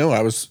officiating,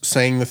 I was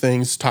saying the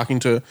things, talking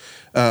to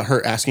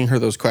her, asking her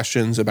those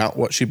questions about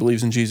what she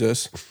believes in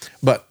Jesus.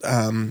 But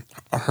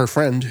her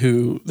friend,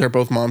 who they're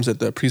both moms at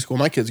the preschool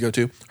my kids go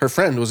to, her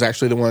friend was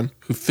actually the one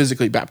who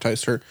physically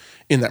baptized her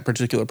in that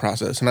particular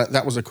process. And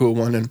that was a cool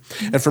one.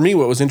 And for me,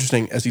 what was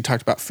interesting as he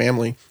talked about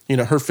family,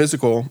 her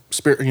physical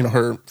spirit,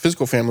 her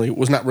physical family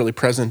was not really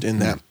present in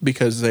that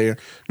because they're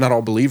not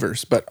all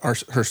believers, but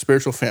her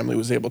spiritual family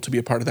was able to be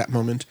a part of that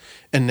moment.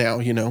 And now,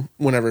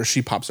 whenever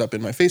she pops up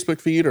in my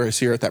Facebook feed or I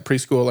see her at that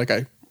preschool, like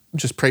I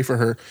just pray for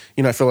her.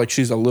 I feel like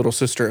she's a little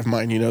sister of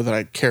mine, that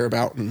I care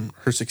about and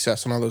her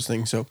success and all those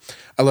things. So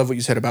I love what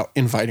you said about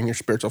inviting your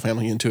spiritual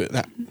family into it.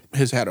 That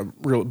has had a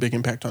real big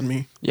impact on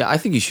me. Yeah, I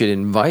think you should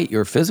invite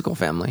your physical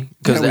family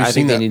because I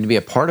think they need to be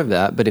a part of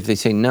that. But if they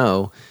say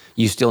no,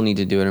 you still need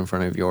to do it in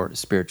front of your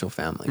spiritual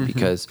family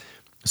because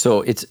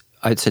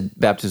I'd said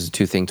baptism is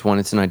two things. One,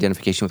 it's an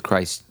identification with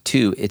Christ.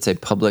 Two, it's a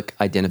public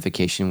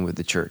identification with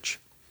the church.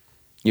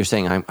 You're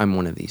saying, I'm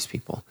one of these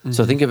people. Mm-hmm.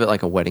 So think of it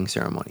like a wedding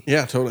ceremony.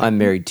 Yeah, totally. I'm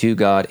married to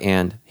God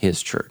and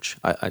his church.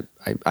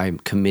 I'm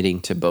committing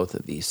to both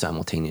of these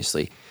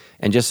simultaneously.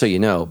 And just so you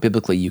know,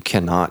 biblically, you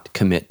cannot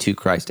commit to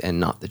Christ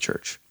and not the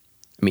church.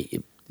 I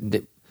mean,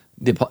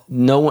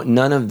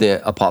 none of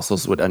the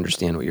apostles would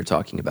understand what you're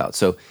talking about.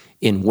 So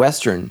in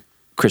Western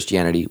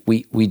Christianity,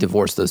 we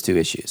divorce those two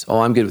issues.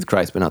 Oh, I'm good with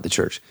Christ, but not the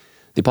church.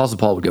 The Apostle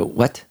Paul would go,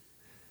 what?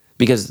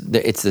 Because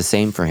it's the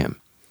same for him.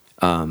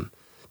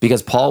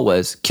 Because Paul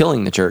was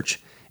killing the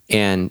church,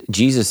 and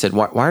Jesus said,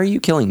 why are you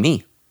killing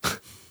me?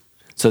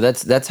 So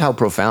that's how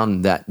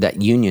profound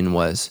that union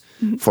was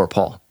for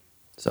Paul.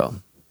 So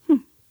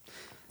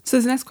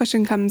this next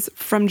question comes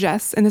from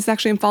Jess, and this is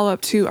actually in follow-up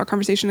to our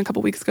conversation a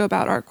couple weeks ago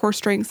about our core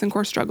strengths and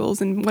core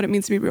struggles and what it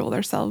means to be real with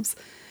ourselves.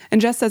 And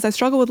Jess says, I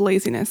struggle with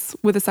laziness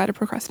with a side of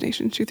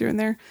procrastination, she threw in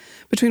there.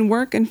 Between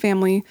work and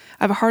family,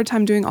 I have a hard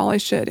time doing all I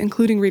should,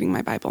 including reading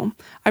my Bible.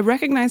 I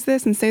recognize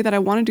this and say that I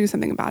want to do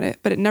something about it,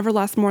 but it never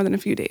lasts more than a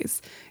few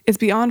days. It's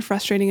beyond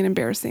frustrating and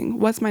embarrassing.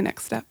 What's my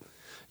next step?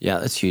 Yeah,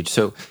 that's huge.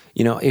 So,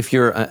 if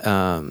you're,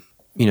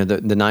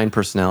 the 9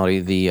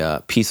 personality,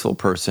 the peaceful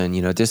person,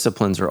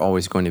 disciplines are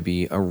always going to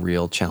be a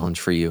real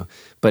challenge for you,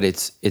 but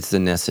it's the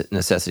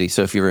necessity.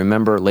 So if you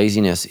remember,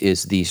 laziness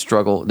is the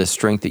struggle, the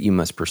strength that you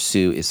must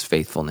pursue is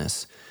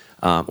faithfulness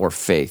or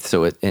faith.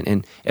 So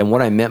and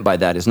what I meant by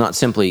that is not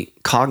simply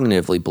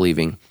cognitively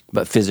believing,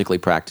 but physically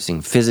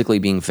practicing, physically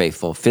being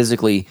faithful,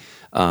 physically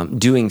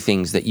doing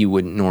things that you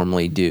wouldn't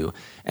normally do.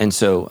 And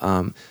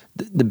so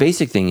the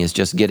basic thing is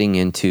just getting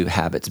into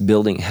habits,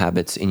 building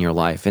habits in your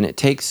life. And it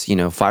takes,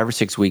 5 or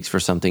 6 weeks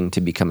for something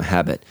to become a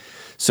habit.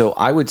 So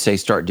I would say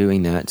start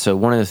doing that. So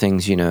one of the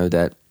things,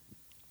 that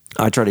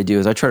I try to do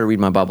is I try to read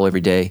my Bible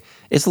every day.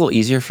 It's a little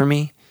easier for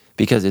me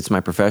because it's my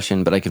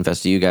profession, but I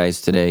confess to you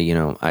guys today,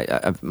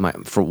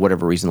 for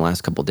whatever reason, the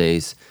last couple of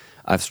days,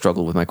 I've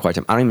struggled with my quiet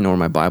time. I don't even know where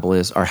my Bible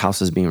is. Our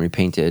house is being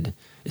repainted.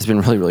 It's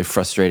been really, really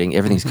frustrating.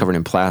 Everything's covered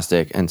in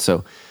plastic. And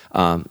so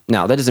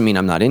now that doesn't mean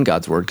I'm not in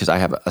God's word because I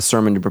have a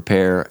sermon to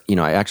prepare.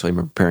 I actually am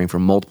preparing for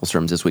multiple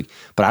sermons this week,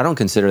 but I don't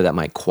consider that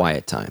my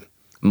quiet time.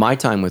 My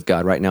time with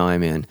God right now,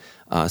 I'm in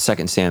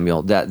 2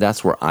 Samuel.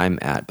 That's where I'm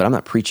at, but I'm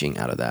not preaching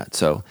out of that.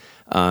 So,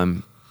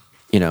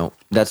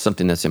 that's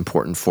something that's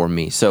important for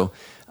me. So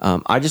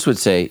I just would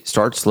say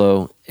start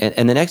slow.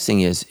 And the next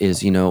thing is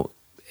if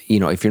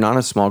you're not in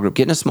a small group,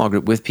 get in a small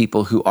group with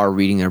people who are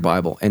reading their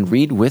Bible and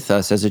read with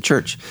us as a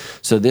church.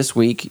 So this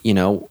week,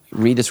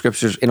 read the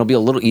scriptures. It'll be a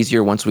little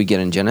easier once we get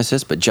in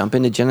Genesis, but jump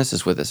into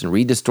Genesis with us and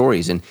read the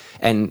stories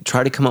and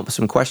try to come up with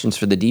some questions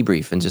for the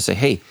debrief and just say,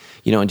 hey,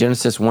 in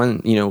Genesis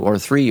 1, or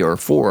 3 or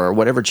 4 or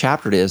whatever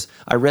chapter it is,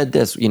 I read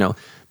this,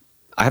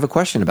 I have a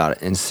question about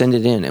it and send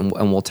it in and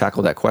we'll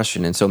tackle that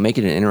question. And so make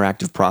it an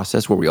interactive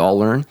process where we all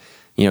learn,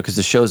 because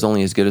the show is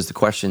only as good as the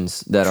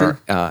questions that are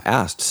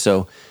asked.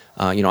 So,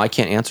 I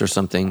can't answer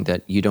something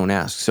that you don't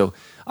ask. So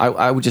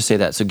I would just say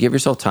that. So give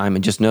yourself time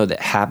and just know that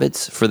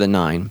habits for the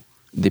 9,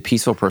 the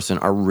peaceful person,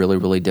 are really,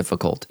 really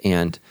difficult.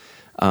 And,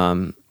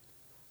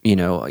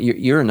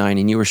 you're a 9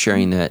 and you were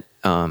sharing that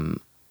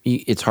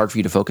it's hard for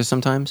you to focus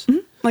sometimes. Mm-hmm.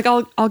 Like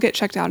I'll get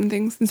checked out and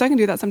things. And so I can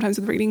do that sometimes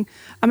with reading.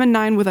 I'm a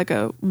 9 with like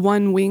a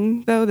 1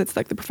 wing though. That's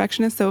like the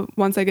perfectionist. So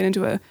once I get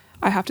into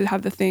I have to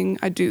have the thing,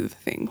 I do the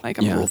thing. Like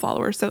I'm a rule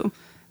follower. So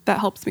that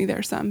helps me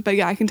there some. But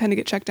yeah, I can tend to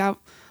get checked out.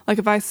 Like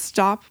if I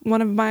stop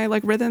one of my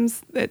like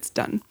rhythms, it's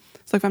done.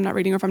 So if I'm not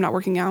reading or if I'm not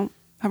working out,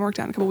 I haven't worked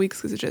out in a couple weeks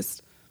because it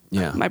just,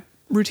 my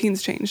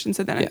routine's changed. And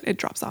so then it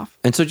drops off.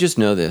 And so just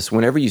know this,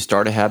 whenever you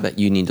start a habit,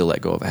 you need to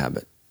let go of a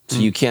habit. So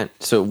you can't,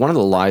 so one of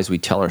the lies we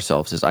tell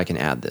ourselves is I can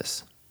add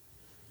this.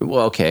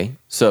 Well, okay.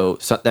 So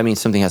that means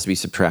something has to be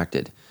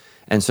subtracted.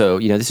 And so,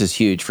 this is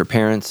huge for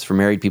parents, for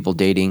married people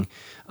dating.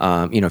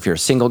 If you're a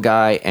single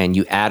guy and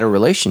you add a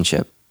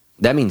relationship,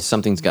 that means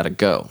something's got to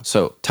go.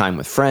 So time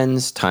with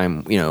friends,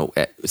 time,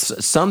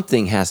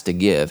 something has to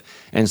give.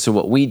 And so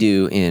what we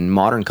do in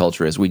modern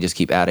culture is we just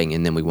keep adding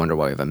and then we wonder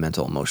why we have a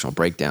mental emotional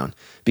breakdown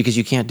because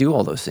you can't do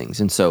all those things.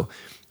 And so,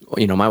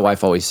 my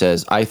wife always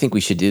says, I think we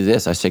should do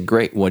this. I said,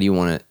 great. What do you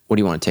want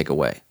to take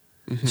away?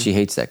 She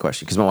hates that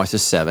question because my wife's a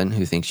 7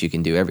 who thinks you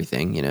can do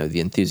everything. You know, the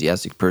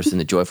enthusiastic person,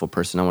 the joyful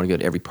person. I want to go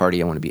to every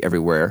party. I want to be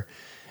everywhere.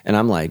 And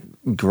I'm like,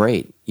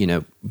 great, you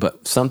know,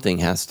 but something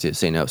has to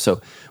say no. So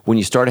when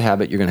you start a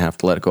habit, you're going to have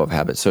to let it go of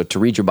habit. So to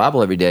read your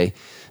Bible every day,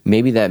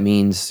 maybe that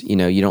means, you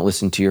know, you don't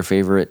listen to your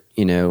favorite,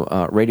 you know,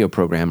 radio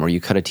program, or you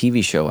cut a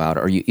TV show out,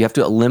 or you have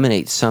to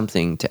eliminate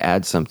something to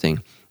add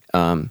something.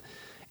 And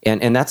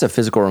that's a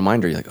physical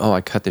reminder. You're like, oh,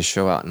 I cut this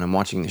show out and I'm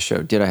watching the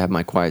show. Did I have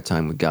my quiet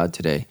time with God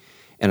today?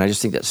 And I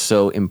just think that's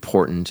so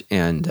important.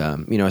 And,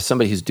 you know, as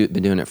somebody who's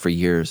been doing it for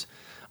years,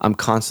 I'm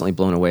constantly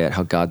blown away at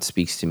how God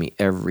speaks to me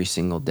every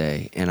single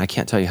day. And I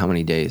can't tell you how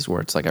many days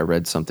where it's like I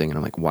read something and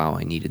I'm like, wow,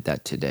 I needed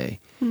that today.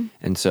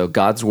 And so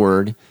God's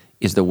word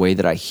is the way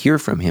that I hear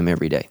from him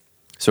every day.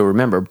 So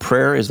remember,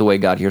 prayer is the way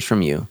God hears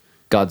from you.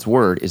 God's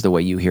word is the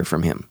way you hear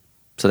from him.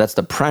 So that's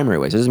the primary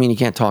way. So it doesn't mean you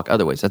can't talk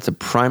other ways. That's the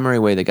primary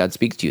way that God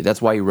speaks to you.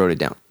 That's why you wrote it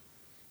down.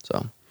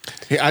 So...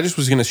 Hey, I just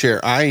was going to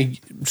share, I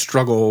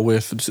struggle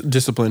with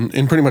discipline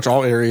in pretty much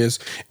all areas,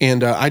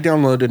 and I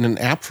downloaded an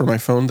app for my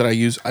phone that I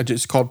use.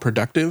 It's called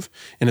Productive,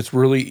 and it's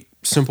really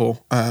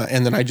simple,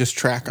 and then I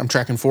just I'm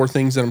tracking 4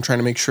 things that I'm trying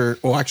to make sure,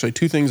 well, actually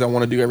 2 things I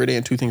want to do every day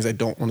and 2 things I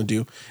don't want to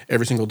do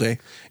every single day,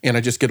 and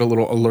I just get a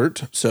little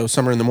alert, so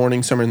some are in the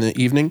morning, some are in the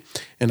evening,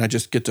 and I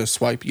just get to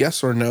swipe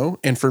yes or no,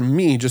 and for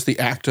me, just the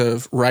act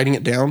of writing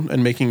it down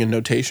and making a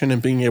notation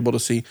and being able to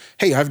see,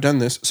 hey, I've done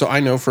this, so I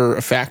know for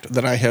a fact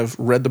that I have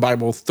read the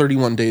Bible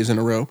 31 days in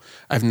a row,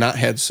 I've not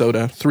had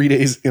soda 3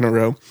 days in a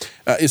row,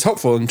 is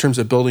helpful in terms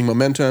of building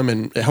momentum,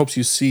 and it helps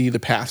you see the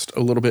past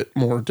a little bit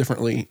more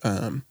differently,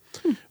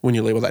 when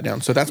you label that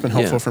down. So that's been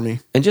helpful for me.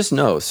 And just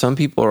know, some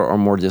people are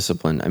more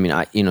disciplined. I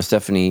mean,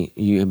 Stephanie,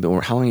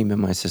 how long have you been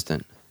my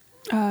assistant?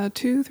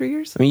 2-3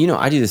 years. I mean,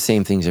 I do the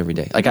same things every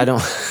day. Like I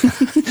don't,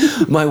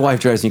 my wife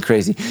drives me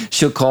crazy.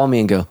 She'll call me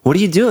and go, what are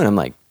you doing? I'm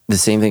like, the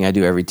same thing I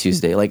do every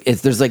Tuesday. Like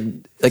there's like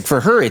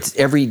for her, it's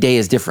every day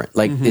is different.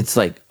 Like it's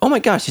like, oh my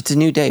gosh, it's a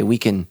new day.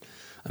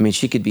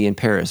 She could be in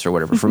Paris or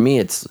whatever. For me,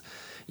 it's,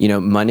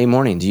 Monday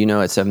morning, at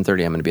 7:30, I'm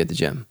going to be at the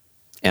gym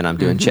and I'm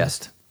doing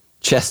chest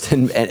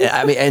and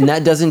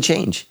that doesn't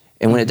change.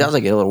 And when it does,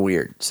 I get a little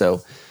weird.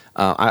 So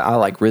I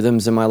like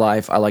rhythms in my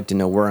life. I like to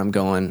know where I'm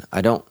going.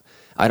 I don't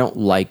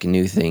like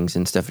new things.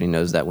 And Stephanie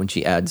knows that when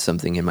she adds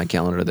something in my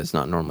calendar that's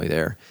not normally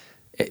there,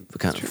 it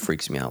kind of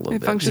freaks me out a little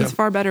bit. It functions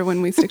far better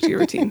when we stick to your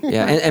routine.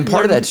 Yeah. And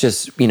part of that's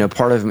just,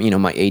 part of,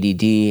 my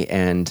ADD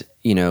and,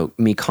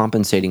 me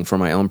compensating for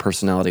my own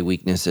personality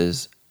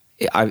weaknesses.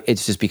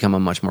 It's just become a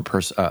much more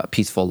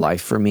peaceful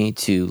life for me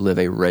to live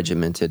a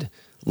regimented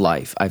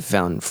life. I've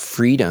found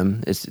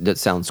freedom. That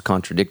sounds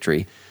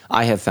contradictory.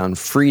 I have found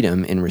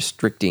freedom in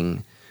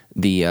restricting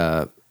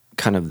the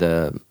kind of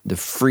the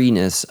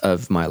freeness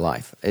of my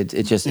life.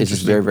 It's just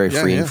very, very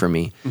freeing for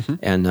me.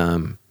 And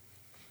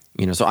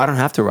so I don't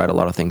have to write a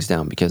lot of things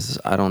down because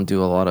I don't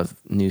do a lot of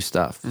new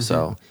stuff.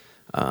 So,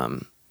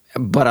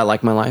 but I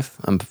like my life.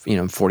 I'm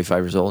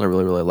 45 years old. I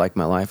really, really like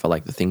my life. I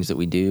like the things that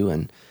we do,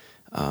 and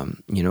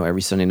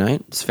every Sunday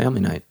night it's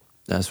family night.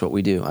 That's what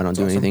we do. I don't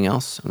do anything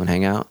else. I'm gonna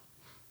hang out.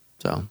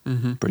 So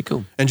pretty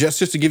cool. And just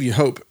to give you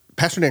hope,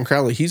 Pastor Dan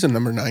Crowley, he's a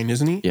number 9,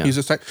 isn't he? Yeah. He's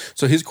a type.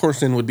 So his core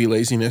sin would be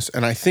laziness,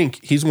 and I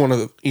think he's one of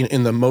the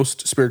in the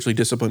most spiritually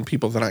disciplined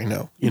people that I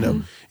know.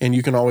 And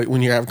you can always,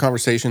 when you have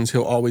conversations,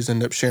 he'll always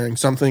end up sharing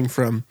something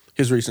from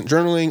his recent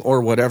journaling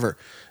or whatever.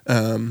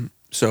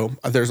 So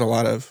there's a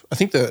lot of, I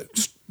think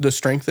the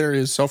strength there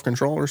is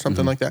self-control or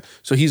something like that.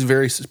 So he's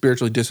very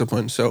spiritually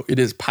disciplined. So it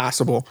is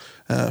possible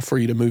for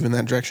you to move in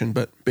that direction,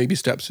 but baby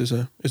steps is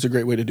a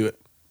great way to do it.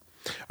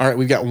 All right,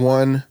 we've got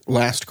one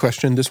last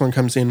question. This one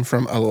comes in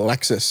from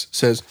Alexis.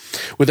 Says,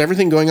 with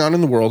everything going on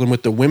in the world and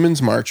with the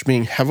Women's March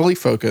being heavily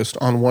focused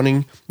on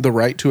wanting the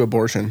right to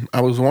abortion,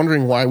 I was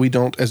wondering why we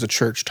don't, as a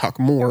church, talk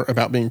more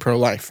about being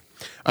pro-life.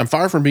 I'm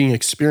far from being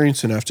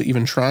experienced enough to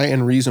even try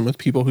and reason with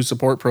people who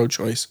support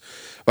pro-choice,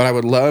 but I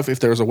would love if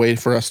there was a way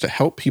for us to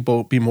help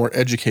people be more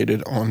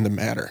educated on the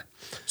matter.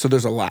 So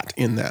there's a lot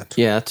in that.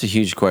 Yeah, that's a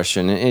huge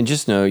question. And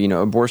just know,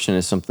 abortion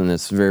is something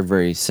that's very,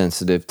 very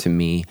sensitive to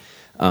me.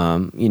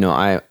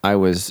 I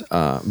was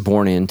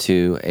born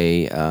into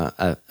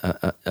a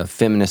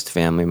feminist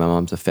family. My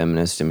mom's a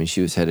feminist. I mean,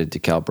 she was headed to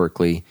Cal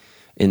Berkeley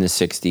in the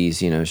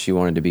 60s. She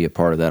wanted to be a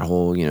part of that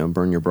whole,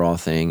 burn your bra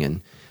thing,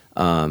 and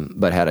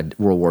but had a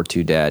World War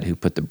II dad who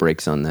put the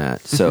brakes on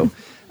that. So,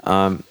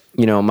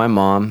 my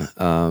mom,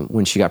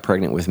 when she got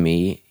pregnant with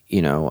me,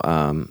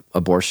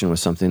 abortion was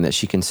something that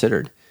she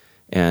considered.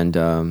 And,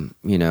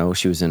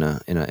 she was in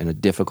a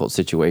difficult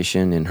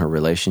situation in her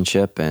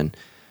relationship, and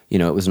it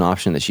was an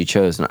option that she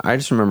chose. And I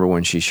just remember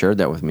when she shared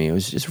that with me, it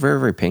was just very,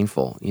 very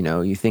painful.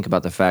 You think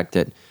about the fact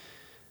that,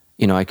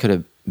 I could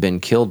have been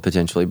killed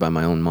potentially by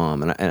my own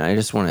mom. And I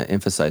just want to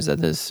emphasize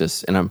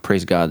that and I'm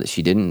praise God that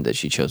she didn't, that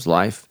she chose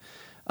life.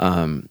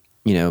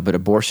 But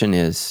abortion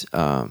is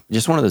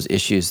just one of those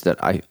issues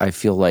that I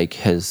feel like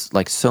has,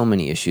 like so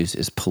many issues,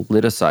 is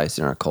politicized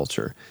in our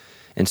culture.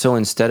 And so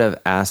instead of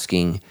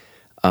asking,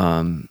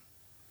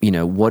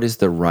 what is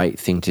the right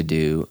thing to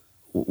do,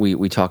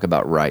 we talk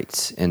about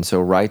rights. And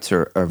so rights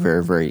are a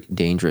very, very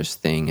dangerous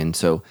thing. And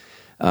so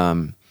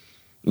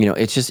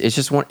It's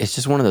just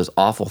one of those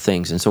awful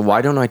things. And so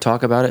why don't I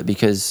talk about it?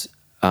 Because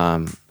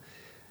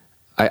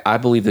I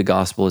believe the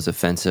gospel is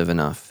offensive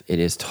enough. It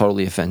is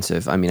totally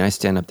offensive. I mean, I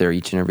stand up there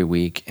each and every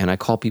week and I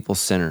call people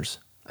sinners.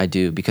 I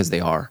do, because they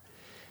are.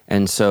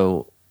 And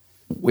so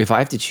if I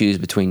have to choose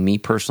between me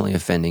personally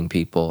offending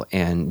people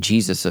and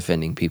Jesus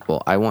offending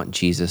people, I want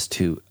Jesus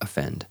to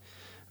offend,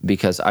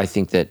 because I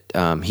think that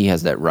he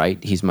has that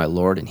right. He's my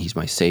Lord and he's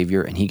my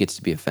Savior, and he gets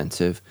to be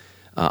offensive.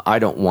 I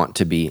don't want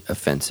to be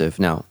offensive.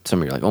 Now,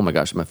 some of you are like, "Oh my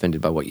gosh, I'm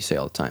offended by what you say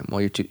all the time."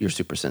 Well, you're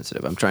super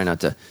sensitive. I'm trying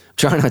not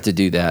to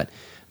do that.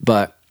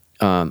 But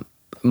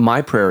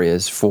my prayer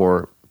is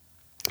for,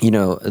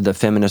 the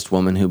feminist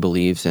woman who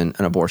believes in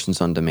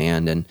abortions on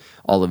demand and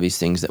all of these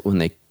things, that when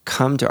they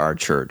come to our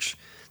church,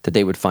 that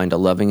they would find a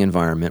loving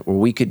environment where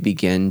we could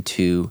begin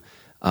to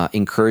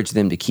encourage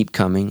them to keep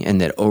coming, and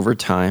that over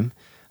time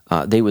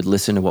they would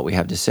listen to what we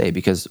have to say.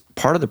 Because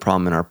part of the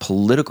problem in our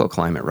political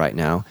climate right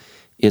now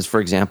is, for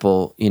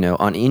example,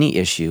 on any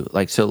issue,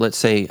 so let's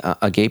say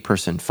a gay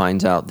person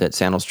finds out that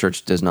Sandals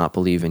Church does not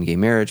believe in gay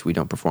marriage, we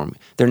don't perform.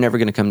 They're never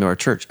going to come to our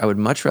church. I would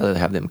much rather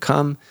have them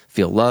come,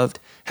 feel loved,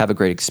 have a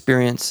great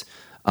experience,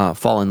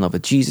 fall in love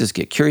with Jesus,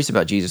 get curious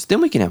about Jesus.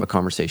 Then we can have a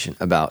conversation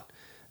about,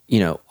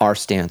 our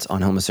stance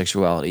on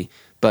homosexuality.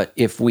 But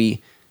if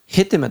we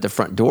hit them at the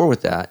front door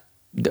with that,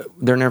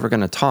 they're never going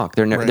to talk.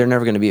 They're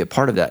never going to be a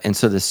part of that. And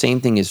so the same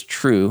thing is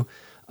true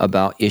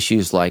about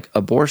issues like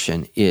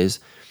abortion.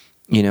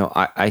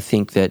 I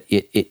think that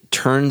it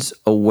turns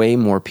away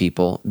more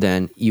people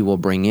than you will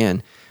bring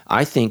in.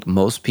 I think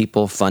most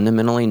people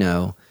fundamentally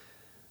know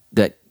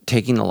that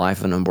taking the life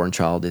of an unborn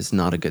child is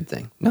not a good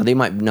thing. Now, they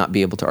might not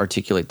be able to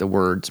articulate the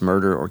words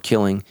murder or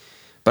killing,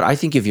 but I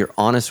think if you're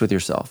honest with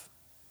yourself,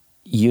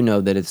 you know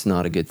that it's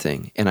not a good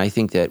thing. And I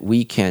think that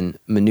we can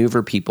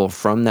maneuver people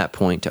from that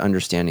point to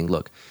understanding,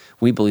 look,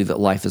 we believe that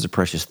life is a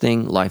precious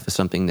thing. Life is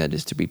something that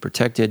is to be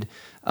protected.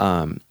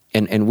 And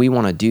we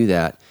want to do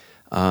that.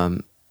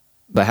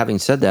 But having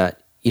said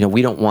that,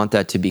 we don't want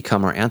that to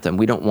become our anthem.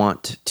 We don't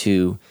want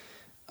to,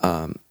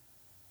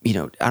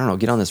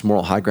 get on this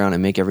moral high ground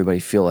and make everybody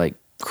feel like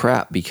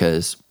crap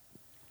because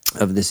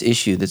of this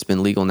issue that's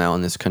been legal now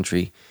in this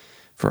country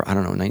for,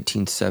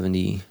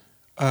 1970.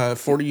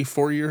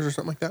 44 years or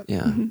something like that?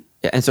 Yeah. Mm-hmm.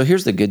 Yeah. And so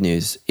here's the good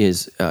news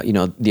is,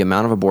 the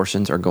amount of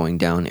abortions are going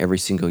down every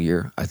single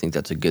year. I think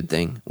that's a good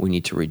thing. We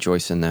need to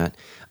rejoice in that.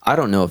 I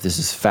don't know if this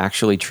is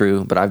factually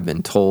true, but I've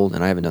been told,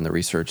 and I haven't done the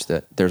research,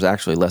 that there's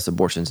actually less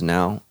abortions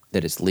now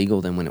that it's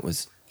legal than when it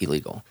was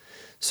illegal.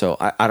 So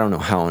I don't know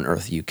how on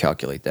earth you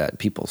calculate that.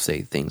 People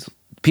say things.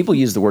 People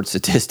use the word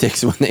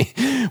statistics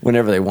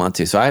whenever they want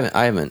to. So I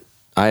haven't.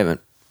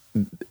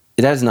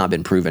 It has not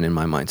been proven in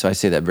my mind. So I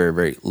say that very,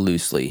 very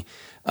loosely.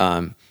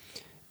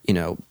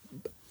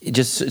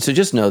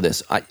 Just know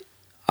this.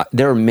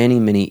 There are many,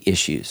 many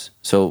issues.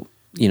 So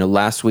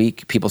last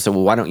week people said,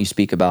 well, why don't you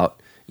speak about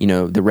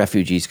the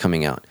refugees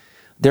coming out?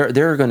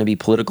 There are going to be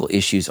political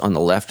issues on the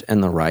left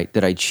and the right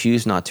that I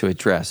choose not to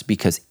address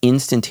because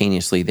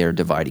instantaneously they're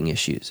dividing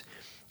issues.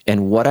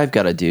 And what I've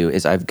got to do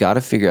is I've got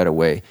to figure out a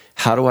way,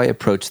 how do I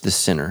approach the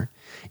sinner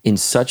in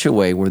such a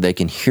way where they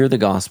can hear the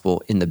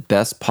gospel in the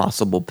best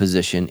possible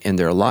position in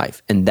their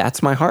life? And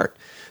that's my heart.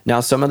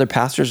 Now, some other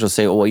pastors will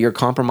say, well, you're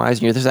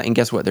compromising, you're this, that, and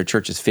guess what? Their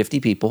church is 50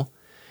 people,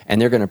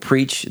 and they're going to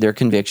preach their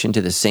conviction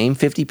to the same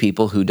 50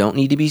 people who don't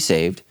need to be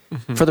saved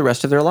for the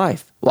rest of their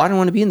life. Well, I don't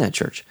want to be in that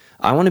church.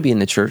 I want to be in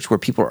the church where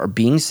people are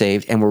being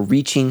saved and we're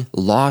reaching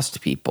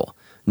lost people,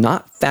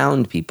 not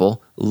found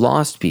people,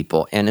 lost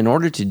people. And in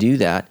order to do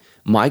that,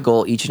 my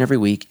goal each and every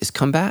week is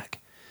come back.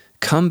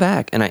 And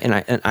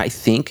I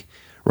think,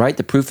 right,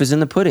 the proof is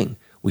in the pudding.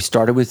 We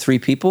started with 3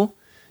 people.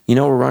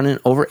 We're running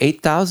over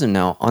 8,000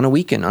 now on a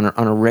weekend, on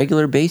a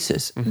regular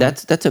basis. Mm-hmm.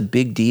 That's a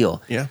big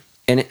deal. Yeah.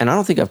 And I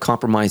don't think I've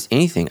compromised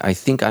anything. I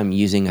think I'm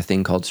using a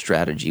thing called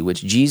strategy,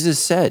 which Jesus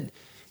said.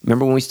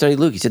 Remember when we studied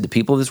Luke, he said the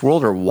people of this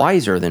world are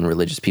wiser than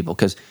religious people.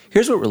 Because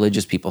here's what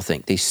religious people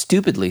think. They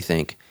stupidly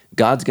think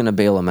God's going to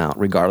bail them out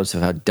regardless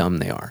of how dumb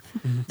they are.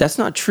 Mm-hmm. That's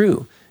not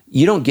true.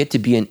 You don't get to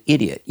be an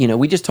idiot.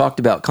 We just talked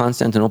about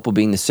Constantinople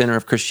being the center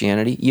of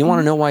Christianity. You want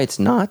to know why it's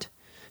not?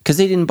 Because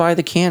they didn't buy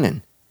the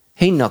canon.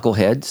 Hey,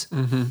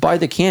 knuckleheads, buy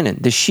the canon.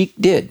 The sheik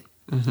did.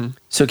 Mm-hmm.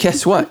 So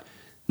guess what?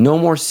 No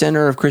more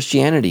center of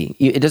Christianity.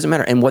 It doesn't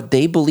matter. And what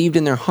they believed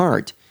in their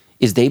heart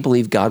is they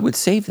believed God would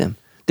save them,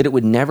 that it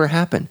would never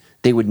happen.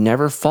 They would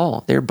never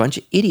fall. They're a bunch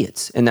of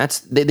idiots. And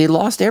they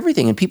lost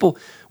everything. And people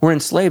were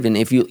enslaved. And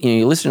if you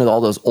listen to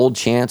all those old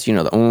chants,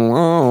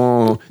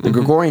 the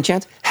Gregorian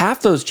chants,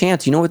 half those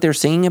chants, you know what they're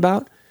singing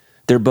about?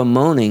 They're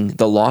bemoaning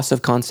the loss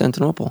of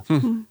Constantinople.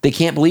 Mm-hmm. They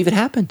can't believe it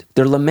happened.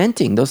 They're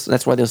lamenting.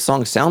 That's why those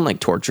songs sound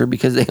like torture,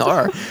 because they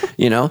are.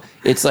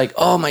 It's like,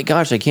 oh my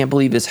gosh, I can't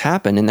believe this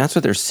happened. And that's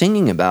what they're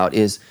singing about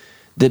is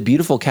the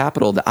beautiful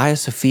capital, the Hagia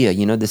Sophia,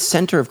 the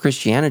center of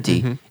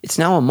Christianity. Mm-hmm. It's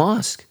now a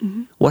mosque.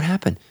 Mm-hmm. What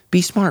happened?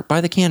 Be smart,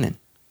 buy the canon.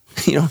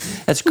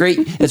 That's great.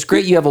 It's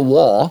great you have a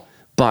wall,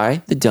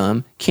 buy the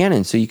dumb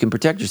canon so you can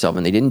protect yourself.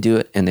 And they didn't do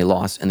it, and they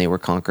lost, and they were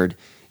conquered.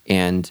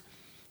 And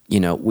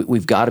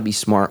we've got to be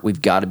smart.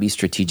 We've got to be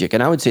strategic.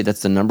 And I would say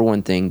that's the number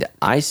one thing that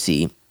I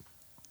see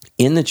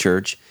in the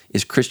church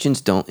is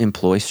Christians don't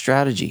employ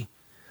strategy.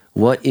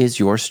 What is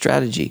your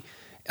strategy?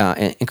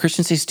 And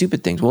Christians say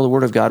stupid things. Well, the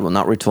word of God will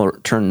not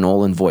return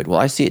null and void. Well,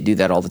 I see it do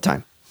that all the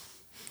time.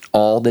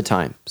 All the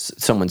time.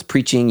 Someone's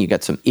preaching, you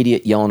got some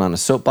idiot yelling on a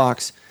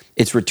soapbox,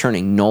 it's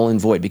returning null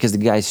and void because the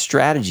guy's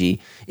strategy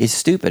is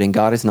stupid and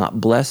God is not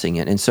blessing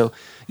it. And so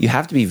you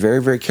have to be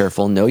very, very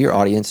careful, know your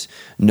audience,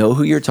 know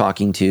who you're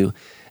talking to,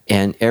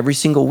 and every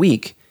single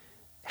week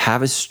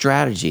have a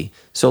strategy.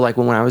 So like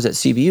when I was at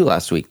CBU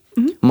last week,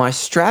 my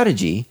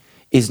strategy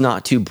is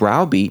not to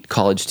browbeat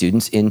college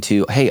students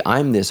into, hey,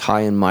 I'm this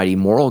high and mighty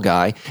moral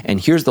guy, and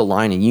here's the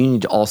line, and you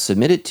need to all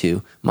submit it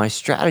to. My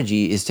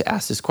strategy is to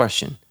ask this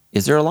question.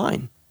 Is there a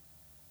line?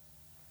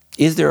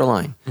 Is there a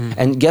line?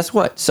 And guess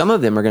what? Some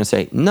of them are going to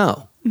say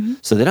no.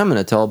 So then I'm going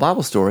to tell a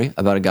Bible story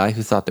about a guy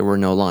who thought there were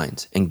no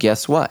lines. And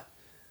guess what?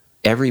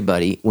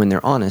 Everybody, when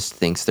they're honest,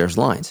 thinks there's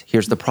lines.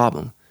 Here's the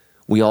problem.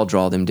 We all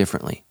draw them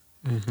differently.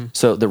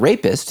 So the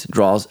rapist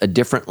draws a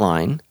different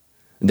line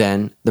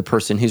than the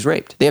person who's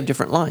raped. They have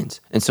different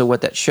lines. And so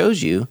what that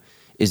shows you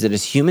is that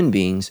as human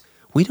beings,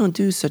 we don't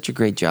do such a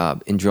great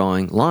job in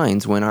drawing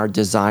lines when our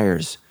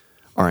desires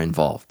are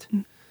involved.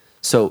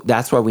 So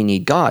that's why we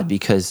need God,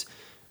 because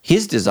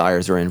his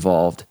desires are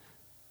involved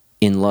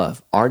in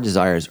love. Our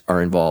desires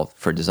are involved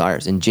for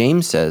desires. And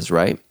James says,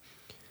 right,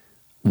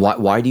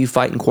 why do you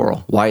fight and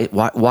quarrel? Why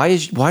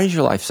does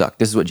your life suck?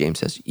 This is what James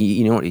says.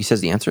 You know what he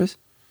says the answer is?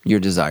 Your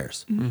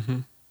desires.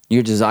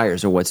 Your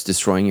desires are what's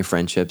destroying your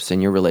friendships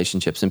and your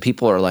relationships. And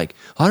people are like,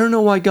 I don't know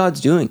why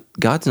God's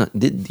not.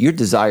 Your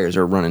desires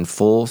are running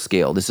full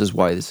scale. This is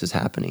why this is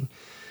happening.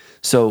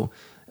 So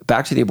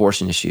back to the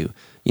abortion issue,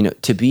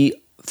 to be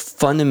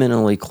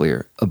fundamentally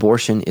clear,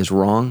 abortion is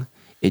wrong.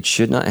 It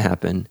should not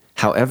happen.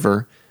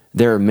 However,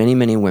 there are many,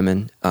 many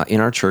women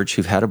in our church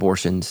who've had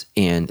abortions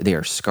and they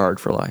are scarred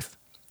for life.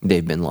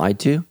 They've been lied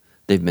to.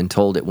 They've been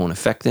told it won't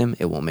affect them.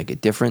 It won't make a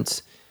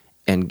difference.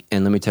 And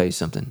let me tell you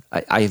something.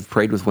 I have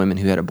prayed with women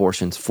who had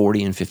abortions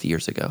 40 and 50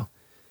 years ago.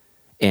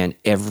 And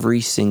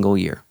every single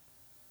year,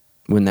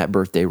 when that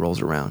birthday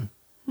rolls around,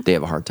 they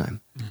have a hard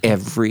time.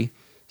 Every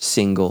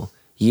single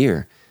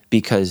year,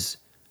 because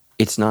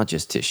it's not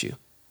just tissue.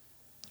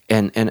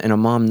 And a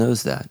mom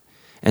knows that.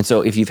 And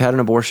so if you've had an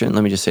abortion,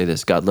 let me just say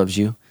this. God loves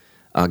you.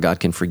 God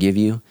can forgive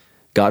you.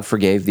 God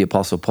forgave the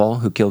Apostle Paul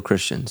who killed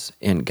Christians.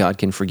 And God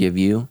can forgive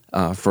you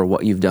for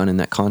what you've done in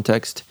that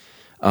context.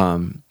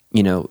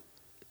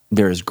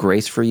 There is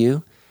grace for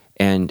you,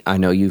 and I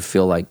know you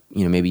feel like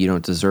maybe you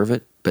don't deserve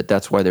it, but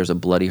that's why there's a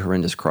bloody,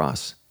 horrendous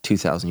cross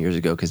 2,000 years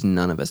ago, because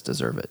none of us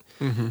deserve it,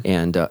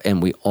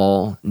 and we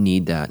all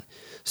need that.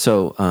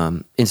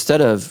 So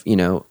instead of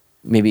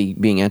maybe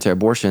being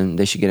anti-abortion,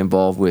 they should get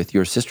involved with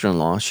your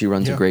sister-in-law. She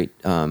runs a great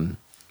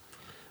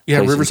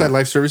Riverside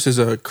Life Service is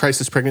a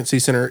crisis pregnancy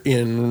center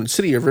in the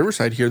city of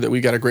Riverside here that we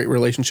got a great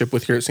relationship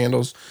with here at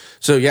Sandals.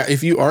 So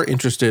if you are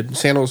interested,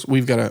 Sandals,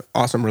 we've got an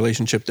awesome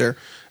relationship there.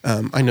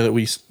 I know that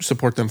we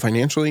support them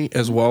financially,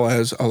 as well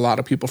as a lot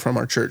of people from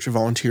our church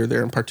volunteer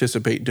there and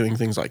participate doing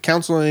things like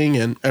counseling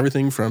and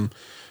everything from,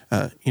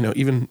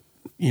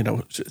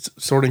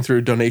 sorting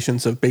through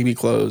donations of baby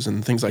clothes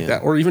and things like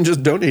that, or even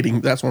just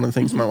donating. That's one of the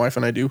things my wife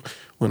and I do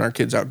when our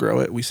kids outgrow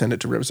it. We send it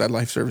to Riverside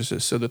Life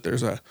Services so that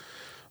there's a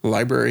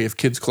library of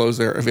kids' clothes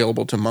there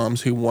available to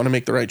moms who want to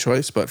make the right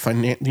choice, but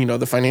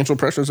the financial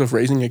pressures of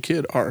raising a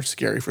kid are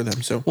scary for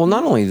them. So, well,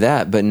 not only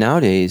that, but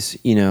nowadays,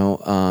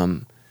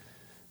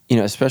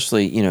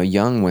 especially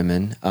young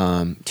women,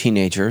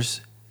 teenagers,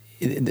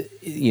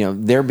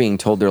 they're being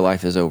told their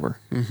life is over.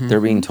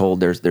 They're being told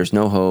there's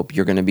no hope.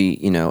 You're going to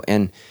be,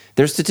 and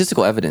there's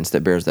statistical evidence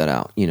that bears that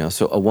out.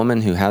 So a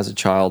woman who has a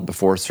child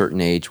before a certain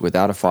age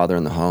without a father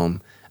in the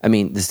home. I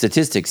mean, the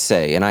statistics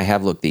say, and I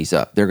have looked these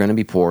up, they're going to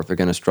be poor, they're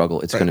going to struggle,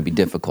 it's going to be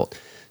difficult.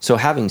 So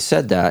having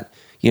said that,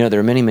 there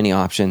are many, many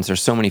options.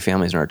 There's so many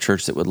families in our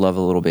church that would love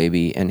a little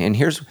baby. And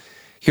here's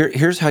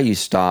how you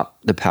stop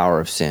the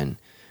power of sin.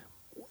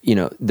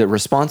 The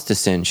response to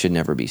sin should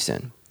never be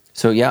sin.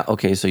 So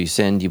so you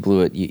sinned, you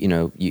blew it,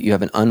 you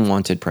have an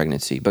unwanted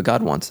pregnancy, but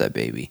God wants that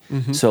baby.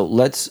 So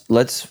let's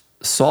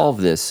solve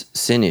this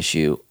sin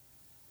issue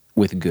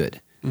with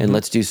good. And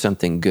let's do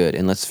something good,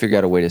 and let's figure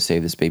out a way to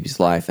save this baby's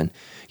life. And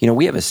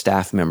we have a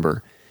staff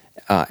member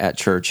at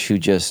church who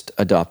just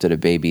adopted a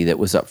baby that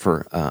was up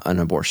for an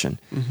abortion.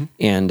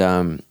 And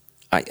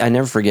I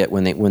never forget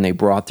when they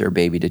brought their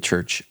baby to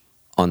church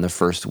on the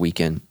first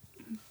weekend.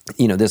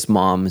 This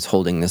mom is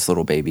holding this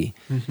little baby,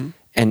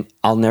 and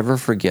I'll never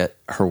forget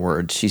her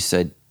words. She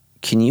said,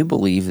 "Can you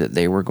believe that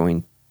they were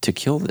going to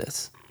kill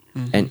this?"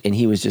 And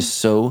he was just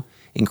so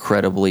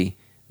incredibly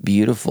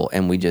beautiful,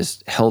 and we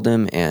just held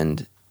him,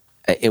 and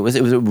it was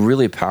a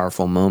really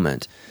powerful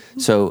moment.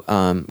 So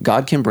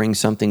God can bring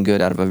something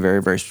good out of a very,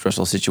 very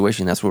stressful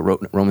situation. That's what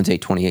Romans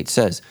 8:28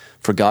 says.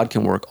 For God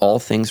can work all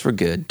things for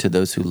good to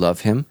those who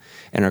love him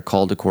and are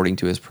called according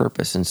to his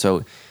purpose. And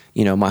so,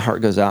 my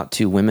heart goes out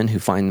to women who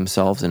find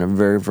themselves in a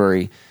very,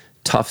 very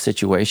tough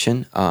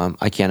situation.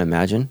 I can't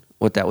imagine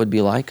what that would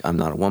be like. I'm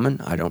not a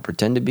woman. I don't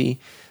pretend to be.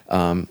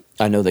 I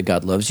know that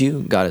God loves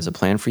you. God has a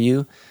plan for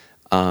you.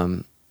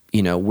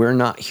 We're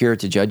not here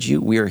to judge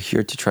you. We are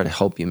here to try to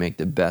help you make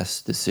the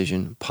best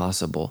decision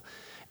possible.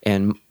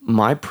 And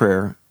my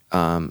prayer,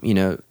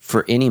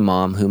 for any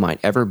mom who might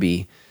ever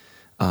be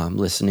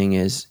listening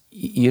is,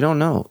 you don't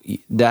know.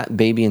 That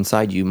baby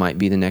inside you might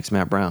be the next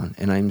Matt Brown.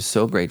 And I'm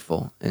so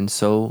grateful and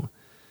so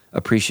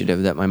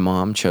appreciative that my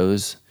mom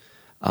chose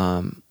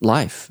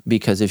life,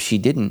 because if she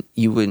didn't,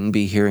 you wouldn't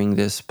be hearing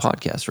this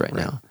podcast right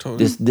now.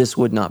 Totally. This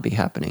would not be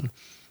happening.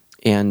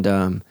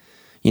 And,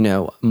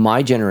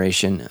 my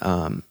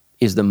generation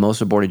is the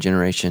most aborted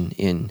generation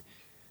in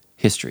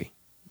history.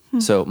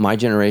 So my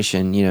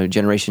generation,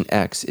 Generation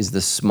X is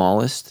the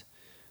smallest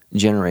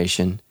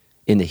generation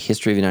in the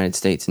history of the United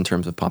States in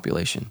terms of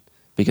population,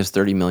 because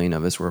 30 million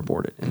of us were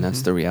aborted. And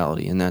that's the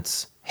reality. And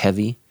that's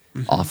heavy,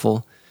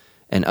 awful,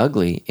 and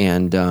ugly.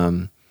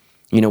 And,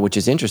 which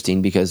is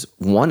interesting because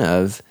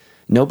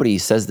nobody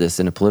says this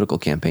in a political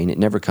campaign, it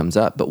never comes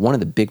up, but one of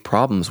the big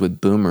problems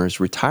with boomers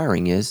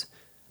retiring is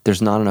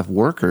there's not enough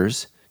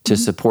workers to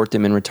support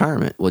them in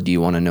retirement. Well, do you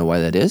want to know why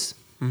that is?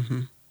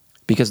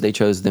 Because they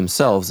chose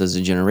themselves as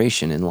a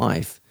generation in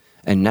life.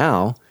 And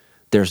now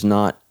there's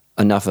not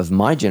enough of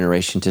my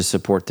generation to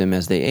support them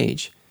as they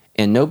age.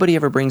 And nobody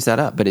ever brings that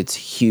up, but it's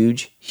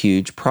huge,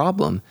 huge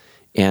problem.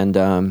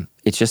 And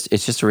it's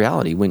just a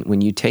reality.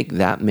 When you take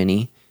that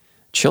many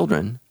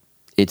children,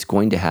 it's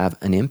going to have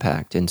an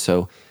impact. And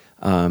so,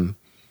 and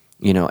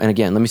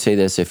again, let me say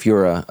this, if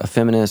you're a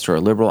feminist or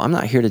a liberal, I'm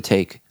not here to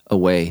take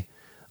away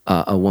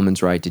a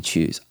woman's right to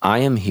choose. I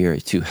am here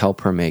to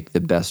help her make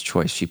the best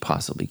choice she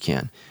possibly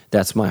can.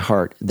 That's my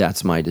heart.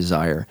 That's my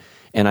desire.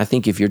 And I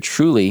think if you're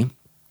truly,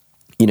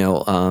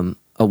 a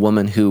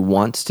woman who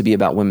wants to be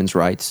about women's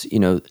rights,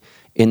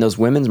 in those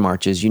women's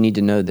marches, you need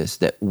to know this,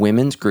 that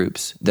women's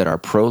groups that are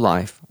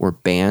pro-life were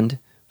banned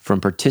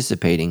from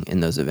participating in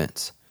those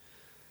events.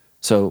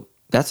 So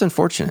that's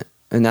unfortunate.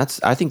 And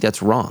I think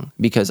that's wrong,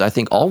 because I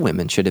think all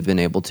women should have been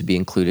able to be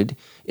included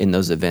in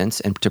those events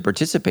and to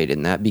participate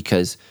in that,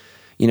 because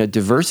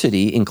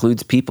diversity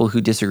includes people who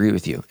disagree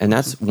with you. And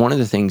that's one of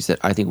the things that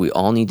I think we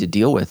all need to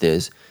deal with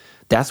is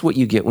that's what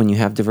you get when you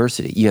have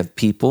diversity. You have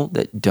people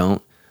that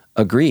don't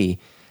agree.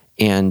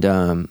 And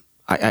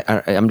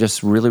I'm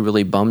just really,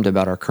 really bummed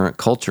about our current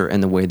culture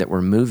and the way that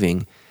we're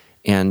moving.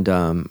 And,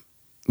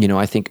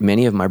 I think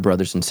many of my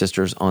brothers and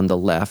sisters on the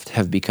left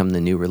have become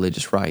the new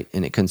religious right.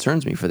 And it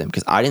concerns me for them,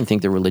 because I didn't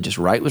think the religious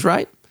right was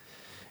right.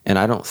 And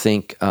I don't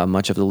think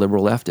much of the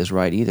liberal left is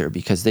right either,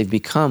 because they've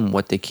become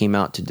what they came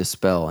out to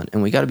dispel.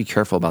 And we got to be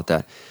careful about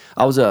that.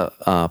 I was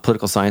a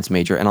political science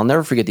major, and I'll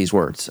never forget these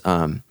words.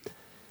 It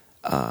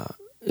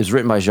was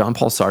written by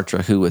Jean-Paul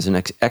Sartre, who was an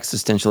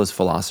existentialist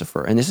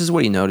philosopher. And this is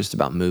what he noticed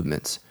about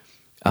movements.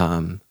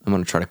 I'm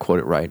going to try to quote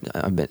it right.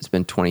 It's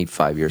been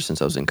 25 years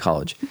since I was in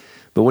college.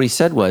 But what he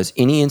said was,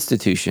 any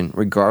institution,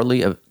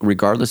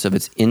 regardless of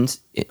its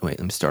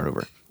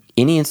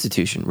Any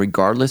institution,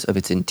 regardless of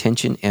its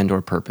intention and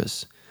or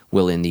purpose,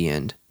 will in the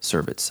end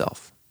serve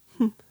itself.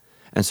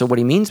 And so what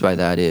he means by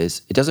that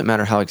is, it doesn't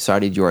matter how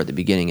excited you are at the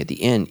beginning, at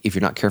the end, if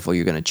you're not careful,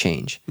 you're going to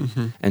change.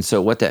 And so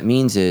what that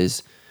means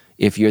is,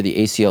 if you're the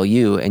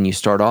ACLU and you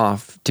start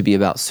off to be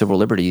about civil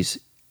liberties,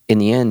 in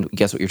the end,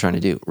 guess what you're trying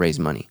to do? Raise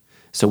money.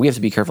 So we have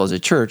to be careful as a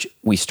church.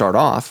 We start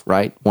off,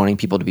 right, wanting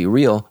people to be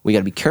real. We got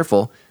to be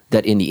careful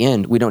that in the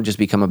end, we don't just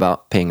become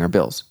about paying our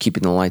bills,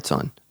 keeping the lights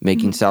on,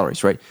 making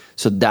salaries, right?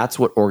 So that's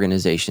what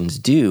organizations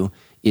do,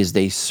 is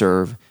they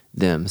serve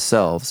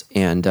themselves.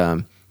 And,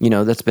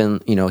 that's been,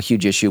 a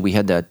huge issue. We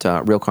had that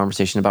real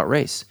conversation about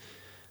race.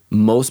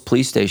 Most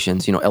police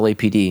stations,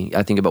 LAPD,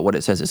 I think about what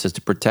it says. It says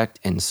to protect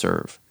and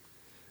serve.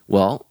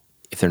 Well,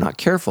 if they're not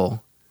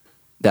careful,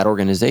 that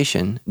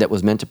organization that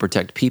was meant to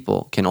protect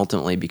people can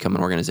ultimately become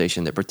an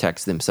organization that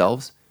protects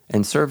themselves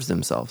and serves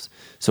themselves.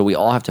 So we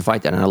all have to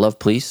fight that. And I love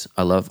police.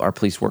 I love our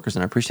police workers,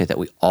 and I appreciate that.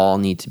 We all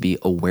need to be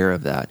aware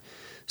of that.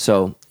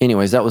 So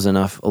anyways, that was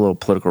enough, a little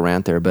political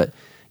rant there. But,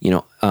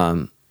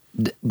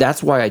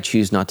 that's why I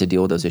choose not to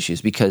deal with those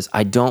issues, because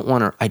I don't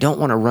want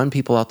to run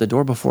people out the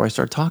door before I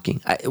start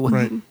talking.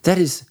 Right. That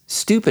is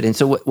stupid. And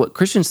so what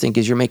Christians think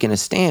is you're making a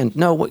stand.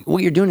 No,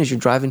 what you're doing is you're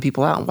driving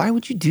people out. And why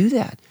would you do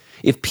that?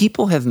 If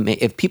people have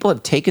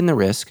taken the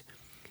risk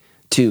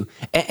to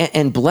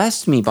and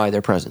blessed me by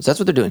their presence, that's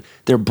what they're doing.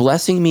 They're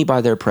blessing me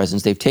by their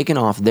presence. They've taken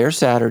off their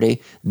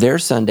Saturday, their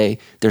Sunday.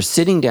 They're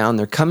sitting down.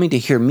 They're coming to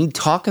hear me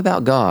talk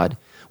about God.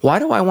 Why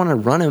do I want to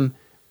run them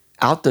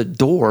out the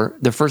door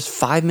the first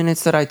 5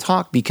 minutes that I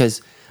talk,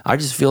 because I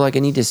just feel like I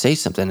need to say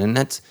something? And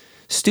that's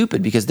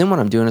stupid, because then what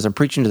I'm doing is I'm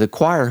preaching to the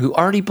choir who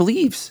already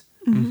believes.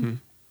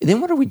 Then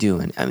what are we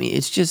doing? I mean,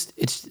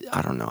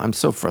 I don't know. I'm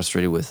so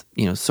frustrated with,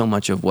 so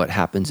much of what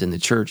happens in the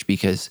church,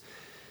 because,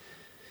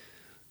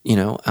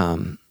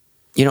 and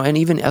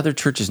even other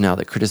churches now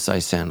that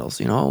criticize Sandals,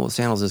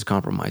 Sandals is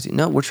compromising.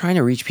 No, we're trying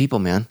to reach people,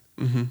 man.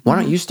 Why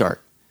don't you start?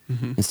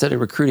 Instead of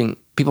recruiting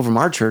people from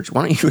our church,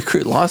 why don't you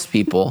recruit lost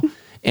people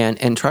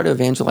and try to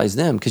evangelize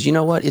them? Because you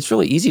know what? It's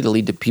really easy to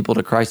lead people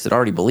to Christ that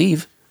already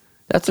believe.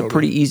 That's a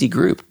pretty easy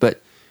group.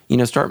 But,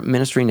 start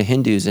ministering to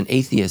Hindus and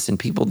atheists and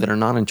people that are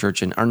not in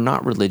church and are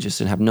not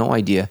religious and have no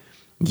idea.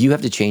 You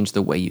have to change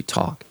the way you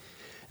talk.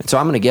 And so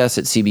I'm going to guess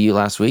at CBU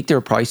last week, there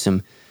were probably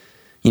some,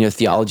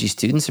 theology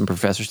students and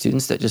professor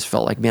students that just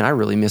felt like, man, I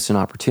really missed an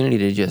opportunity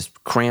to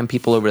just cram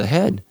people over the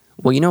head.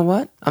 Well, you know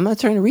what? I'm not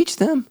trying to reach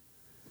them.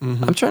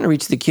 I'm trying to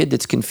reach the kid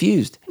that's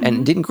confused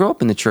and didn't grow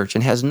up in the church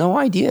and has no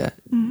idea,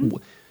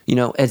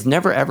 has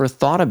never ever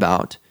thought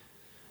about,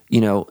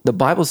 the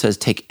Bible says,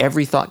 take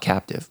every thought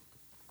captive.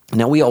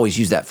 Now, we always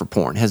use that for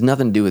porn. It has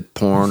nothing to do with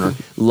porn or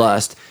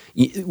lust.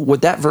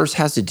 What that verse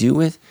has to do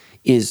with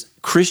is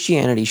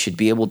Christianity should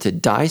be able to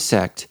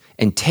dissect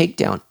and take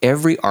down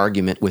every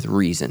argument with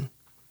reason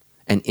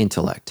and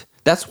intellect.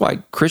 That's why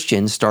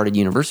Christians started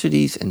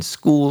universities and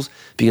schools,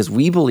 because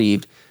we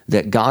believed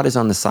that God is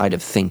on the side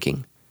of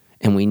thinking,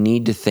 and we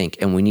need to think,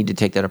 and we need to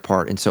take that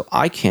apart. And so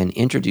I can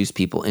introduce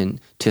people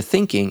into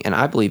thinking, and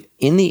I believe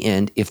in the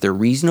end, if they're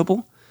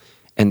reasonable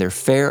and they're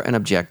fair and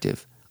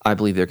objective, I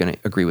believe they're going to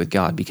agree with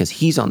God because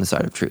he's on the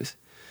side of truth.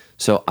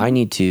 So I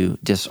need to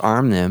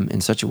disarm them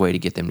in such a way to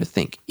get them to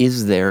think,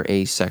 is there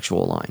a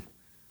sexual line?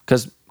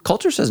 Because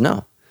culture says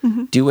no.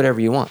 Do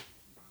whatever you want.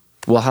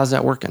 Well, how's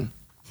that working?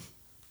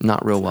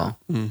 Not real well.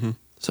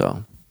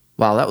 So,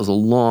 wow, that was a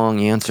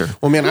long answer.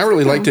 Well, man, I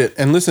really liked it.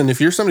 And listen,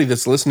 if you're somebody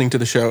that's listening to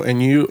the show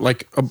and you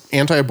like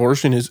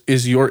anti-abortion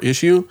is your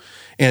issue,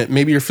 and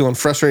maybe you're feeling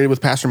frustrated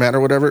with Pastor Matt or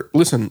whatever,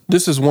 listen,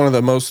 this is one of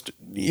the most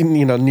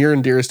near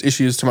and dearest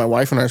issues to my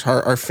wife and I's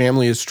heart. Our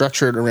family is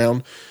structured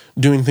around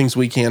doing things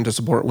we can to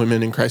support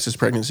women in crisis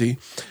pregnancy.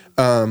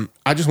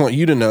 I just want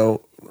you to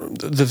know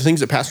the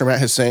things that Pastor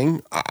Matt is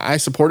saying, I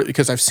support it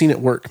because I've seen it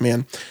work,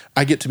 man.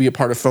 I get to be a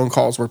part of phone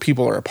calls where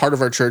people are a part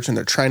of our church and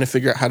they're trying to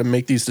figure out how to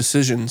make these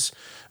decisions,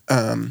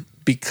 and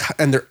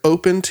they're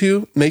open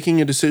to making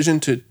a decision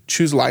to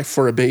choose life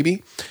for a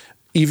baby,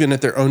 even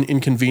at their own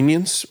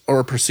inconvenience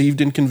or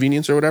perceived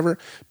inconvenience or whatever,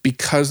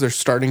 because they're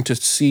starting to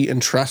see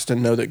and trust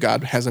and know that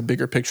God has a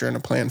bigger picture and a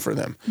plan for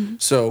them.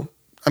 So,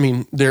 I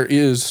mean, there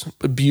is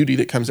a beauty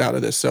that comes out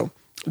of this. So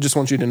I just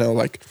want you to know,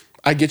 like,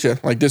 I get you.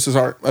 Like, this is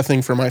a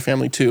thing for my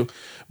family too,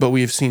 but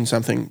we've seen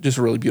something just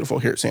really beautiful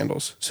here at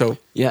Sandals. So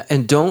yeah,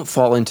 and don't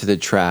fall into the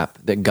trap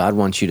that God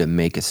wants you to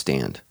make a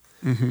stand.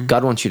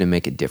 God wants you to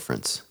make a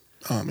difference.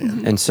 Oh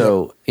man! And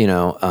so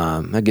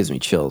that gives me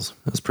chills.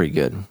 That's pretty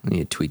good. I need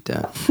to tweet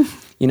that.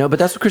 But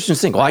that's what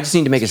Christians think. Well, I just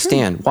need to make a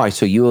stand. Why?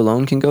 So you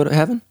alone can go to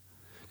heaven?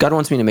 God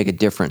wants me to make a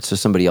difference so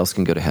somebody else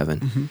can go to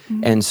heaven.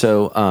 And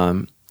so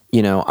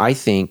I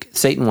think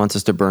Satan wants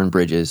us to burn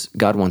bridges.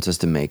 God wants us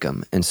to make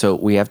them. And so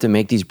we have to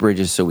make these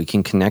bridges so we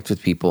can connect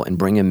with people and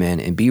bring them in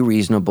and be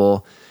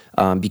reasonable.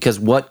 Because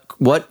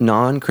what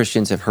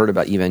non-Christians have heard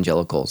about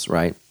evangelicals,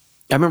 right?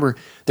 I remember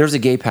there's a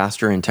gay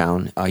pastor in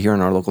town, here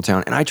in our local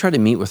town, and I tried to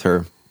meet with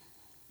her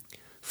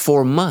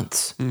for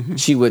months.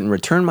 She wouldn't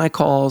return my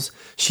calls.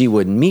 She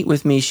wouldn't meet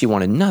with me. She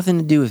wanted nothing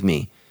to do with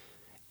me.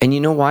 And you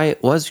know why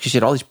it was? Because she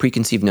had all these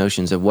preconceived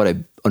notions of what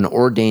an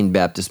ordained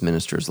Baptist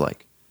minister is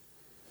like.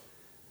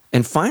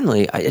 And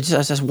finally, I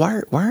said,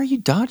 why are you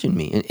dodging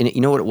me? And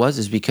you know what it was?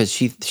 Is because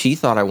she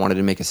thought I wanted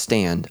to make a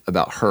stand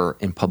about her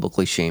and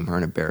publicly shame her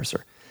and embarrass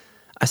her.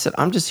 I said,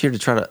 I'm just here to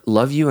try to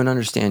love you and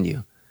understand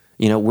you.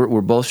 We're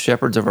both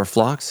shepherds of our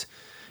flocks.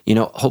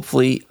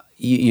 Hopefully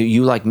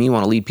you like me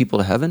want to lead people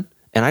to heaven.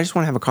 And I just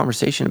want to have a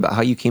conversation about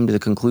how you came to the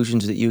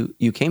conclusions that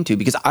you came to,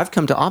 because I've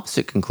come to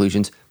opposite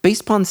conclusions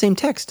based upon the same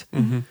text.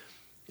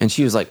 And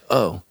she was like,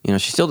 oh,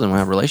 she still didn't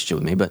have a relationship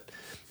with me, but,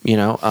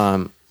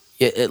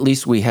 at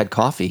least we had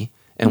coffee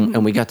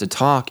and we got to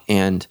talk.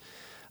 And,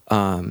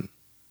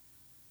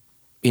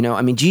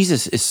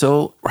 Jesus is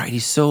so, right,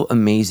 he's so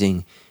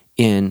amazing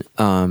in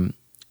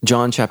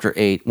John chapter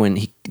 8,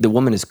 when the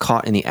woman is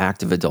caught in the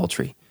act of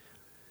adultery.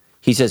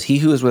 He says, he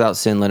who is without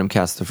sin, let him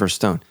cast the first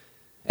stone.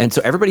 And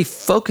so everybody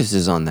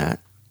focuses on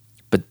that.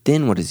 But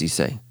then what does he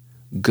say?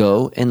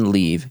 Go and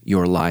leave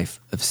your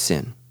life of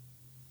sin.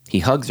 He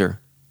hugs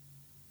her.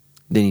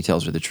 Then he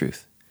tells her the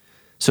truth.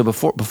 So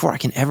before I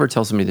can ever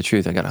tell somebody the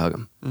truth, I got to hug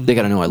them. They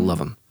got to know I love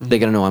them. They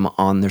got to know I'm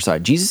on their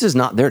side. Jesus is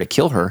not there to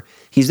kill her.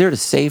 He's there to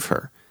save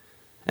her.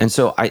 And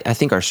so I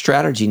think our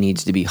strategy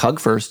needs to be hug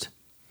first,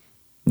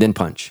 then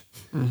punch.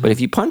 But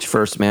if you punch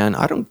first, man,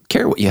 I don't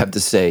care what you have to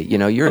say.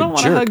 You're a jerk. I don't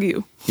want to hug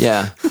you.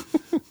 Yeah.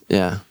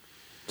 Yeah.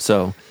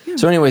 So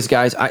anyways,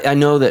 guys, I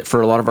know that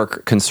for a lot of our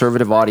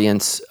conservative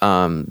audience,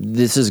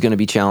 this is going to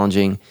be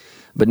challenging,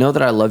 but know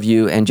that I love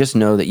you, and just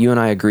know that you and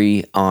I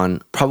agree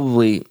on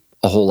probably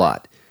a whole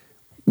lot.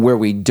 Where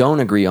we don't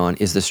agree on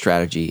is the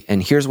strategy.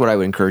 And here's what I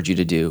would encourage you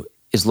to do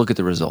is look at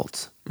the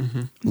results.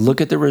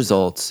 Look at the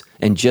results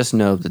and just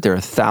know that there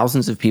are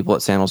thousands of people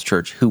at Sandals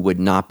Church who would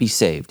not be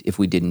saved if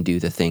we didn't do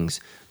the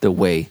things the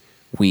way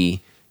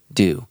we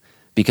do.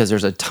 Because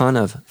there's a ton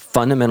of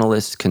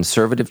fundamentalist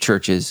conservative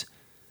churches,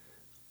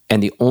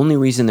 and the only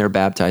reason they're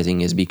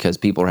baptizing is because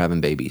people are having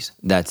babies.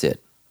 That's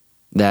it.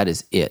 That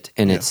is it.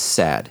 And it's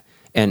sad.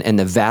 And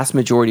the vast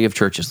majority of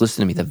churches,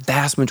 listen to me, the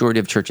vast majority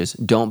of churches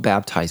don't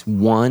baptize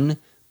one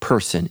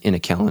person in a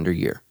calendar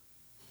year.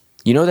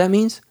 You know what that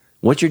means?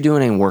 What you're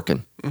doing ain't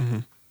working.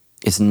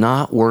 It's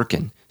not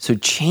working. So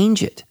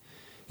change it,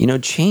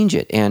 change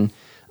it. And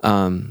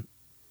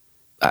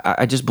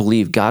I just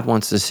believe God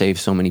wants to save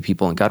so many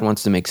people, and God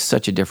wants to make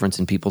such a difference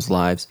in people's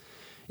lives.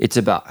 It's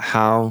about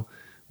how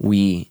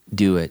we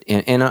do it.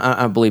 And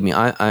I believe me,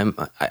 I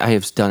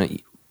have done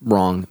it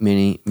wrong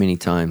many, many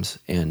times.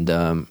 And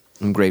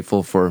I'm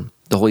grateful for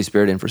the Holy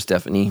Spirit and for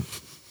Stephanie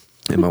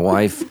and my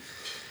wife.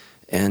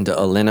 And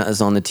Elena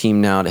is on the team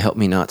now to help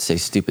me not say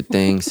stupid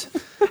things.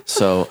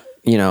 So,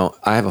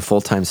 I have a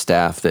full-time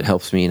staff that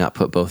helps me not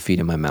put both feet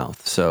in my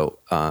mouth. So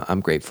I'm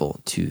grateful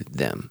to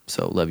them.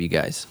 So love you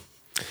guys.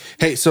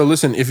 Hey, so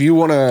listen, if you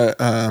want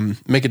to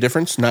make a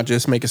difference, not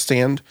just make a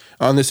stand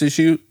on this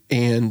issue,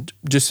 and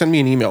just send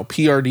me an email,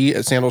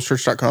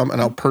 prd@sandalschurch.com,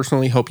 and I'll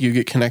personally help you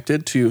get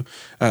connected to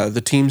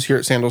the teams here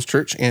at Sandals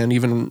Church and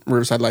even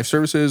Riverside Life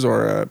Services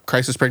or a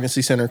crisis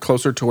pregnancy center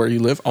closer to where you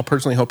live. I'll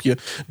personally help you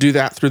do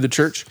that through the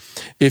church.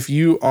 If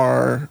you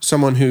are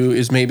someone who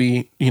is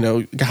maybe,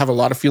 have a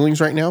lot of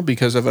feelings right now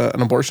because of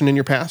an abortion in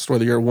your past,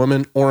 whether you're a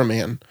woman or a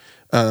man,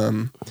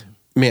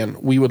 man,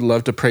 we would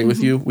love to pray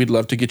with you. We'd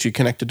love to get you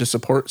connected to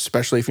support,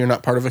 especially if you're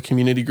not part of a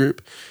community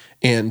group.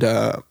 And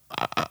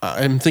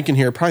I'm thinking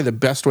here, probably the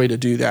best way to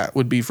do that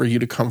would be for you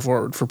to come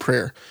forward for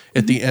prayer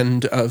at the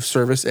end of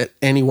service at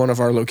any one of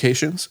our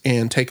locations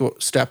and take a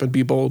step and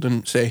be bold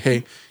and say,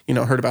 hey, I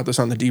heard about this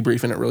on the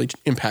debrief and it really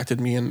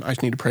impacted me and I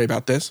just need to pray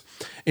about this.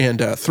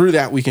 And through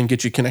that, we can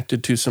get you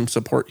connected to some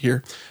support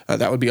here.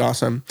 That would be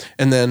awesome.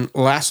 And then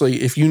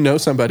lastly, if you know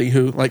somebody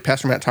who, like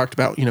Pastor Matt talked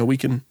about, we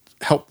can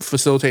help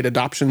facilitate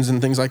adoptions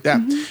and things like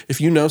that. If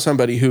you know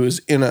somebody who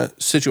is in a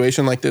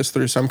situation like this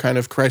through some kind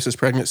of crisis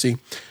pregnancy,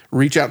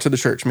 reach out to the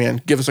church,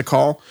 man. Give us a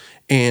call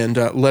and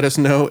let us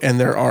know. And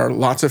there are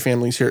lots of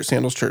families here at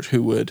Sandals Church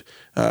who would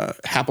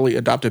happily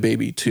adopt a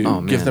baby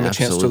to give them a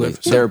chance to live.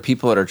 So, there are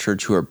people at our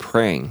church who are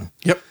praying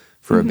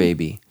for a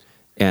baby.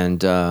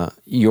 And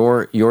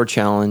your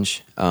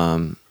challenge,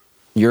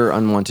 your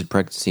unwanted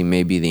pregnancy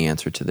may be the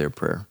answer to their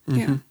prayer.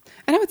 Yeah.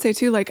 And I would say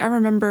too, I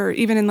remember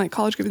even in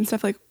college group and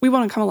stuff, we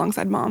want to come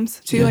alongside moms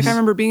too. Yes. I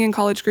remember being in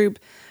college group,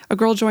 a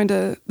girl joined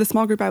the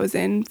small group I was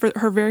in for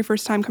her very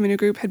first time coming to a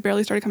group, had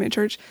barely started coming to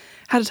church,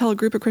 had to tell a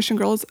group of Christian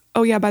girls,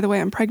 oh yeah, by the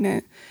way, I'm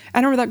pregnant.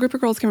 And I remember that group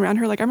of girls came around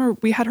her. I remember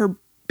we had her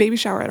baby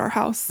shower at our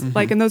house.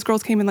 And those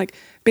girls came and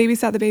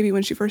babysat the baby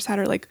when she first had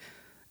her.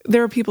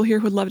 There are people here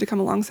who would love to come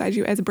alongside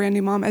you as a brand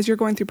new mom, as you're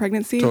going through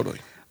pregnancy. Totally.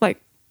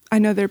 I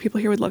know there are people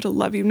here who would love to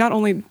love you, not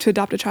only to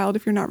adopt a child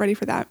if you're not ready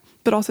for that,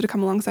 but also to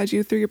come alongside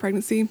you through your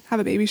pregnancy, have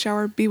a baby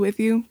shower, be with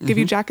you, give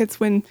you jackets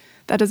when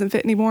that doesn't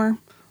fit anymore,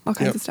 all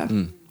kinds of stuff.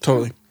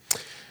 Totally.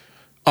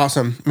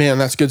 Awesome. Man,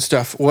 that's good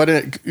stuff. We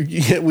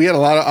had a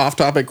lot of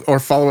off-topic or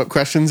follow-up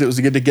questions. It was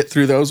good to get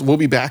through those. We'll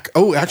be back.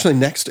 Oh, actually,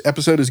 next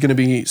episode is going to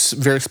be a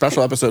very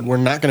special episode. We're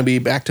not going to be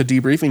back to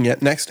debriefing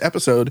yet. Next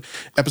episode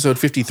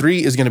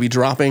 53, is going to be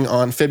dropping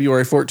on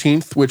February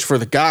 14th, which for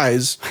the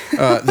guys,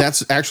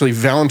 that's actually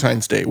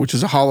Valentine's Day, which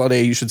is a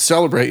holiday you should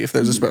celebrate if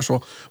there's a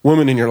special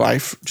woman in your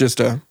life. Just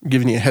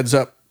giving you a heads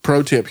up.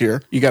 Pro tip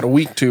here. You got a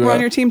week to... We're on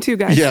your team too,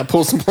 guys. Yeah,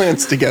 pull some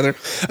plans together.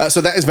 So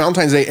that is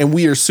Valentine's Day, and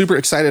we are super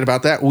excited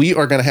about that. We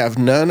are going to have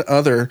none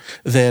other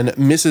than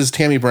Mrs.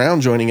 Tammy Brown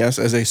joining us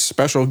as a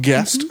special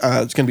guest.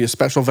 It's going to be a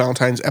special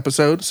Valentine's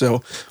episode,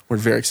 so we're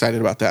very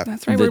excited about that.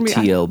 That's right. The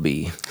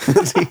TLB.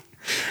 That's right.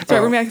 We're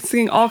going to be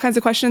asking all kinds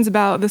of questions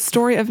about the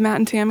story of Matt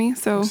and Tammy,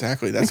 so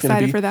exactly. That's excited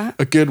going to be for that.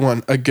 A good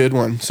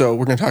one. So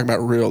we're going to talk about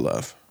real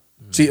love.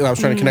 See, I was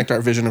trying to connect our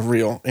vision of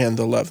real and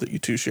the love that you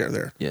two share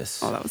there. Yes.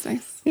 Oh, that was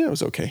nice. Yeah, it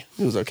was okay.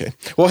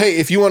 Well, hey,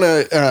 if you want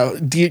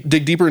to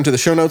dig deeper into the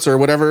show notes or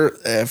whatever,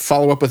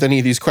 follow up with any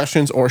of these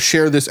questions or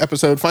share this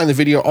episode, find the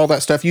video, all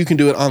that stuff, you can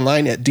do it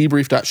online at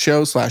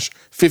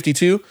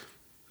debrief.show/52.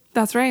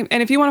 That's right.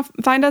 And if you want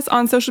to find us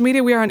on social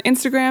media, we are on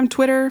Instagram,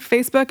 Twitter,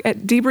 Facebook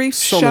at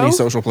Debrief Show. So many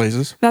social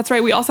places. That's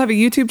right. We also have a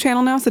YouTube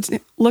channel now, so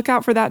look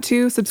out for that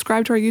too.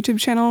 Subscribe to our YouTube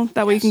channel.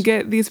 That way you can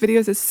get these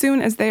videos as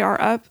soon as they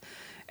are up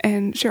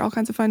and share all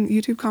kinds of fun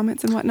YouTube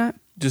comments and whatnot.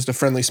 Just a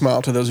friendly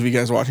smile to those of you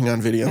guys watching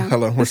on video. Yeah.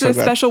 Hello, we're so glad. It's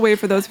a special way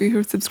for those of you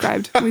who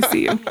subscribed. We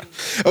see you.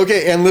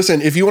 Okay, and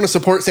listen, if you want to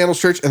support Sandals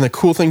Church and the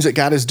cool things that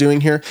God is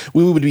doing here,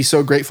 we would be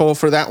so grateful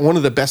for that. One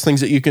of the best things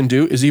that you can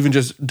do is even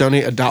just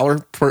donate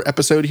 $1 per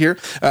episode here.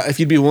 If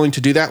you'd be willing to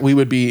do that, we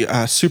would be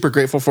super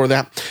grateful for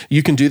that.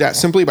 You can do that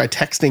simply by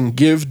texting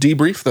Give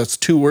Debrief. That's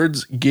 2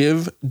 words,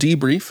 Give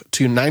Debrief,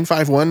 to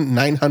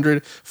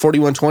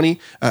 951-900-4120.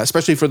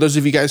 Especially for those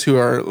of you guys who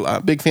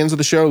are big fans of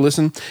the show,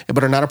 listen,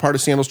 but are not a part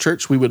of Sandals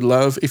Church, we would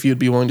love if you'd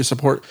be willing to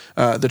support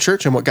the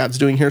church and what God's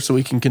doing here so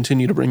we can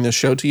continue to bring this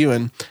show to you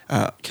and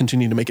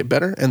continue to make it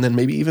better, and then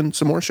maybe even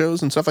some more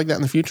shows and stuff like that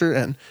in the future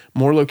and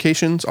more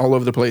locations all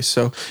over the place.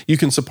 So you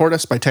can support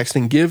us by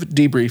texting Give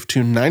Debrief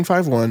to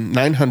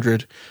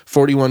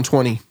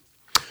 951-900-4120.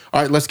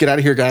 All right, let's get out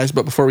of here, guys.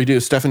 But before we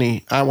do,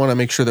 Stephanie, I want to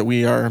make sure that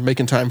we are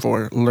making time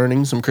for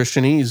learning some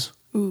Christianese.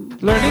 Ooh.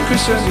 Learning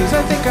Christianese,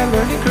 I think I'm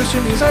learning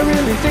Christianese, I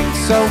really think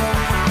so.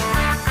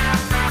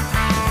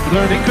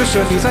 Learning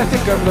Christianese, I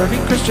think I'm learning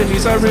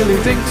Christianese, I really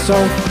think so.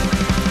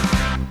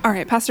 All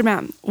right, Pastor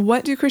Matt,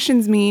 what do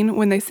Christians mean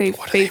when they say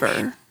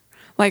favor?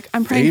 Like,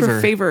 I'm praying Favor.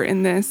 for favor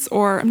in this,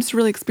 or I'm just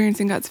really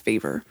experiencing God's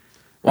favor.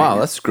 Wow,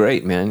 that's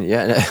great, man.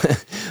 Yeah.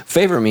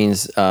 Favor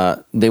means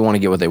they want to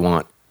get what they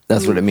want.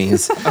 That's what it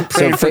means. So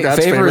praying for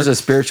God's favor favor. is a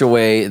spiritual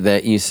way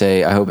that you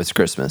say, I hope it's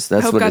Christmas.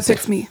 That's Hope what God it's.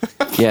 picks me.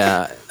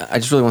 Yeah, I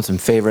just really want some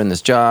favor in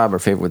this job or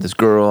favor with this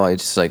girl. I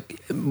just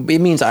like, it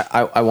means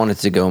I want it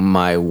to go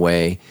my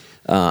way.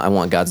 I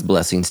want God's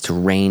blessings to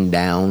rain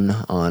down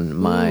on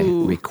my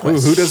Ooh,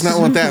 request. who does not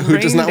want that? Who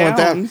does Rain not want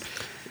down. that?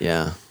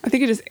 Yeah. I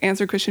think you just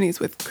answer Christianese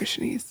with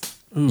Christianese.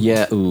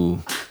 Yeah.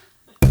 Ooh.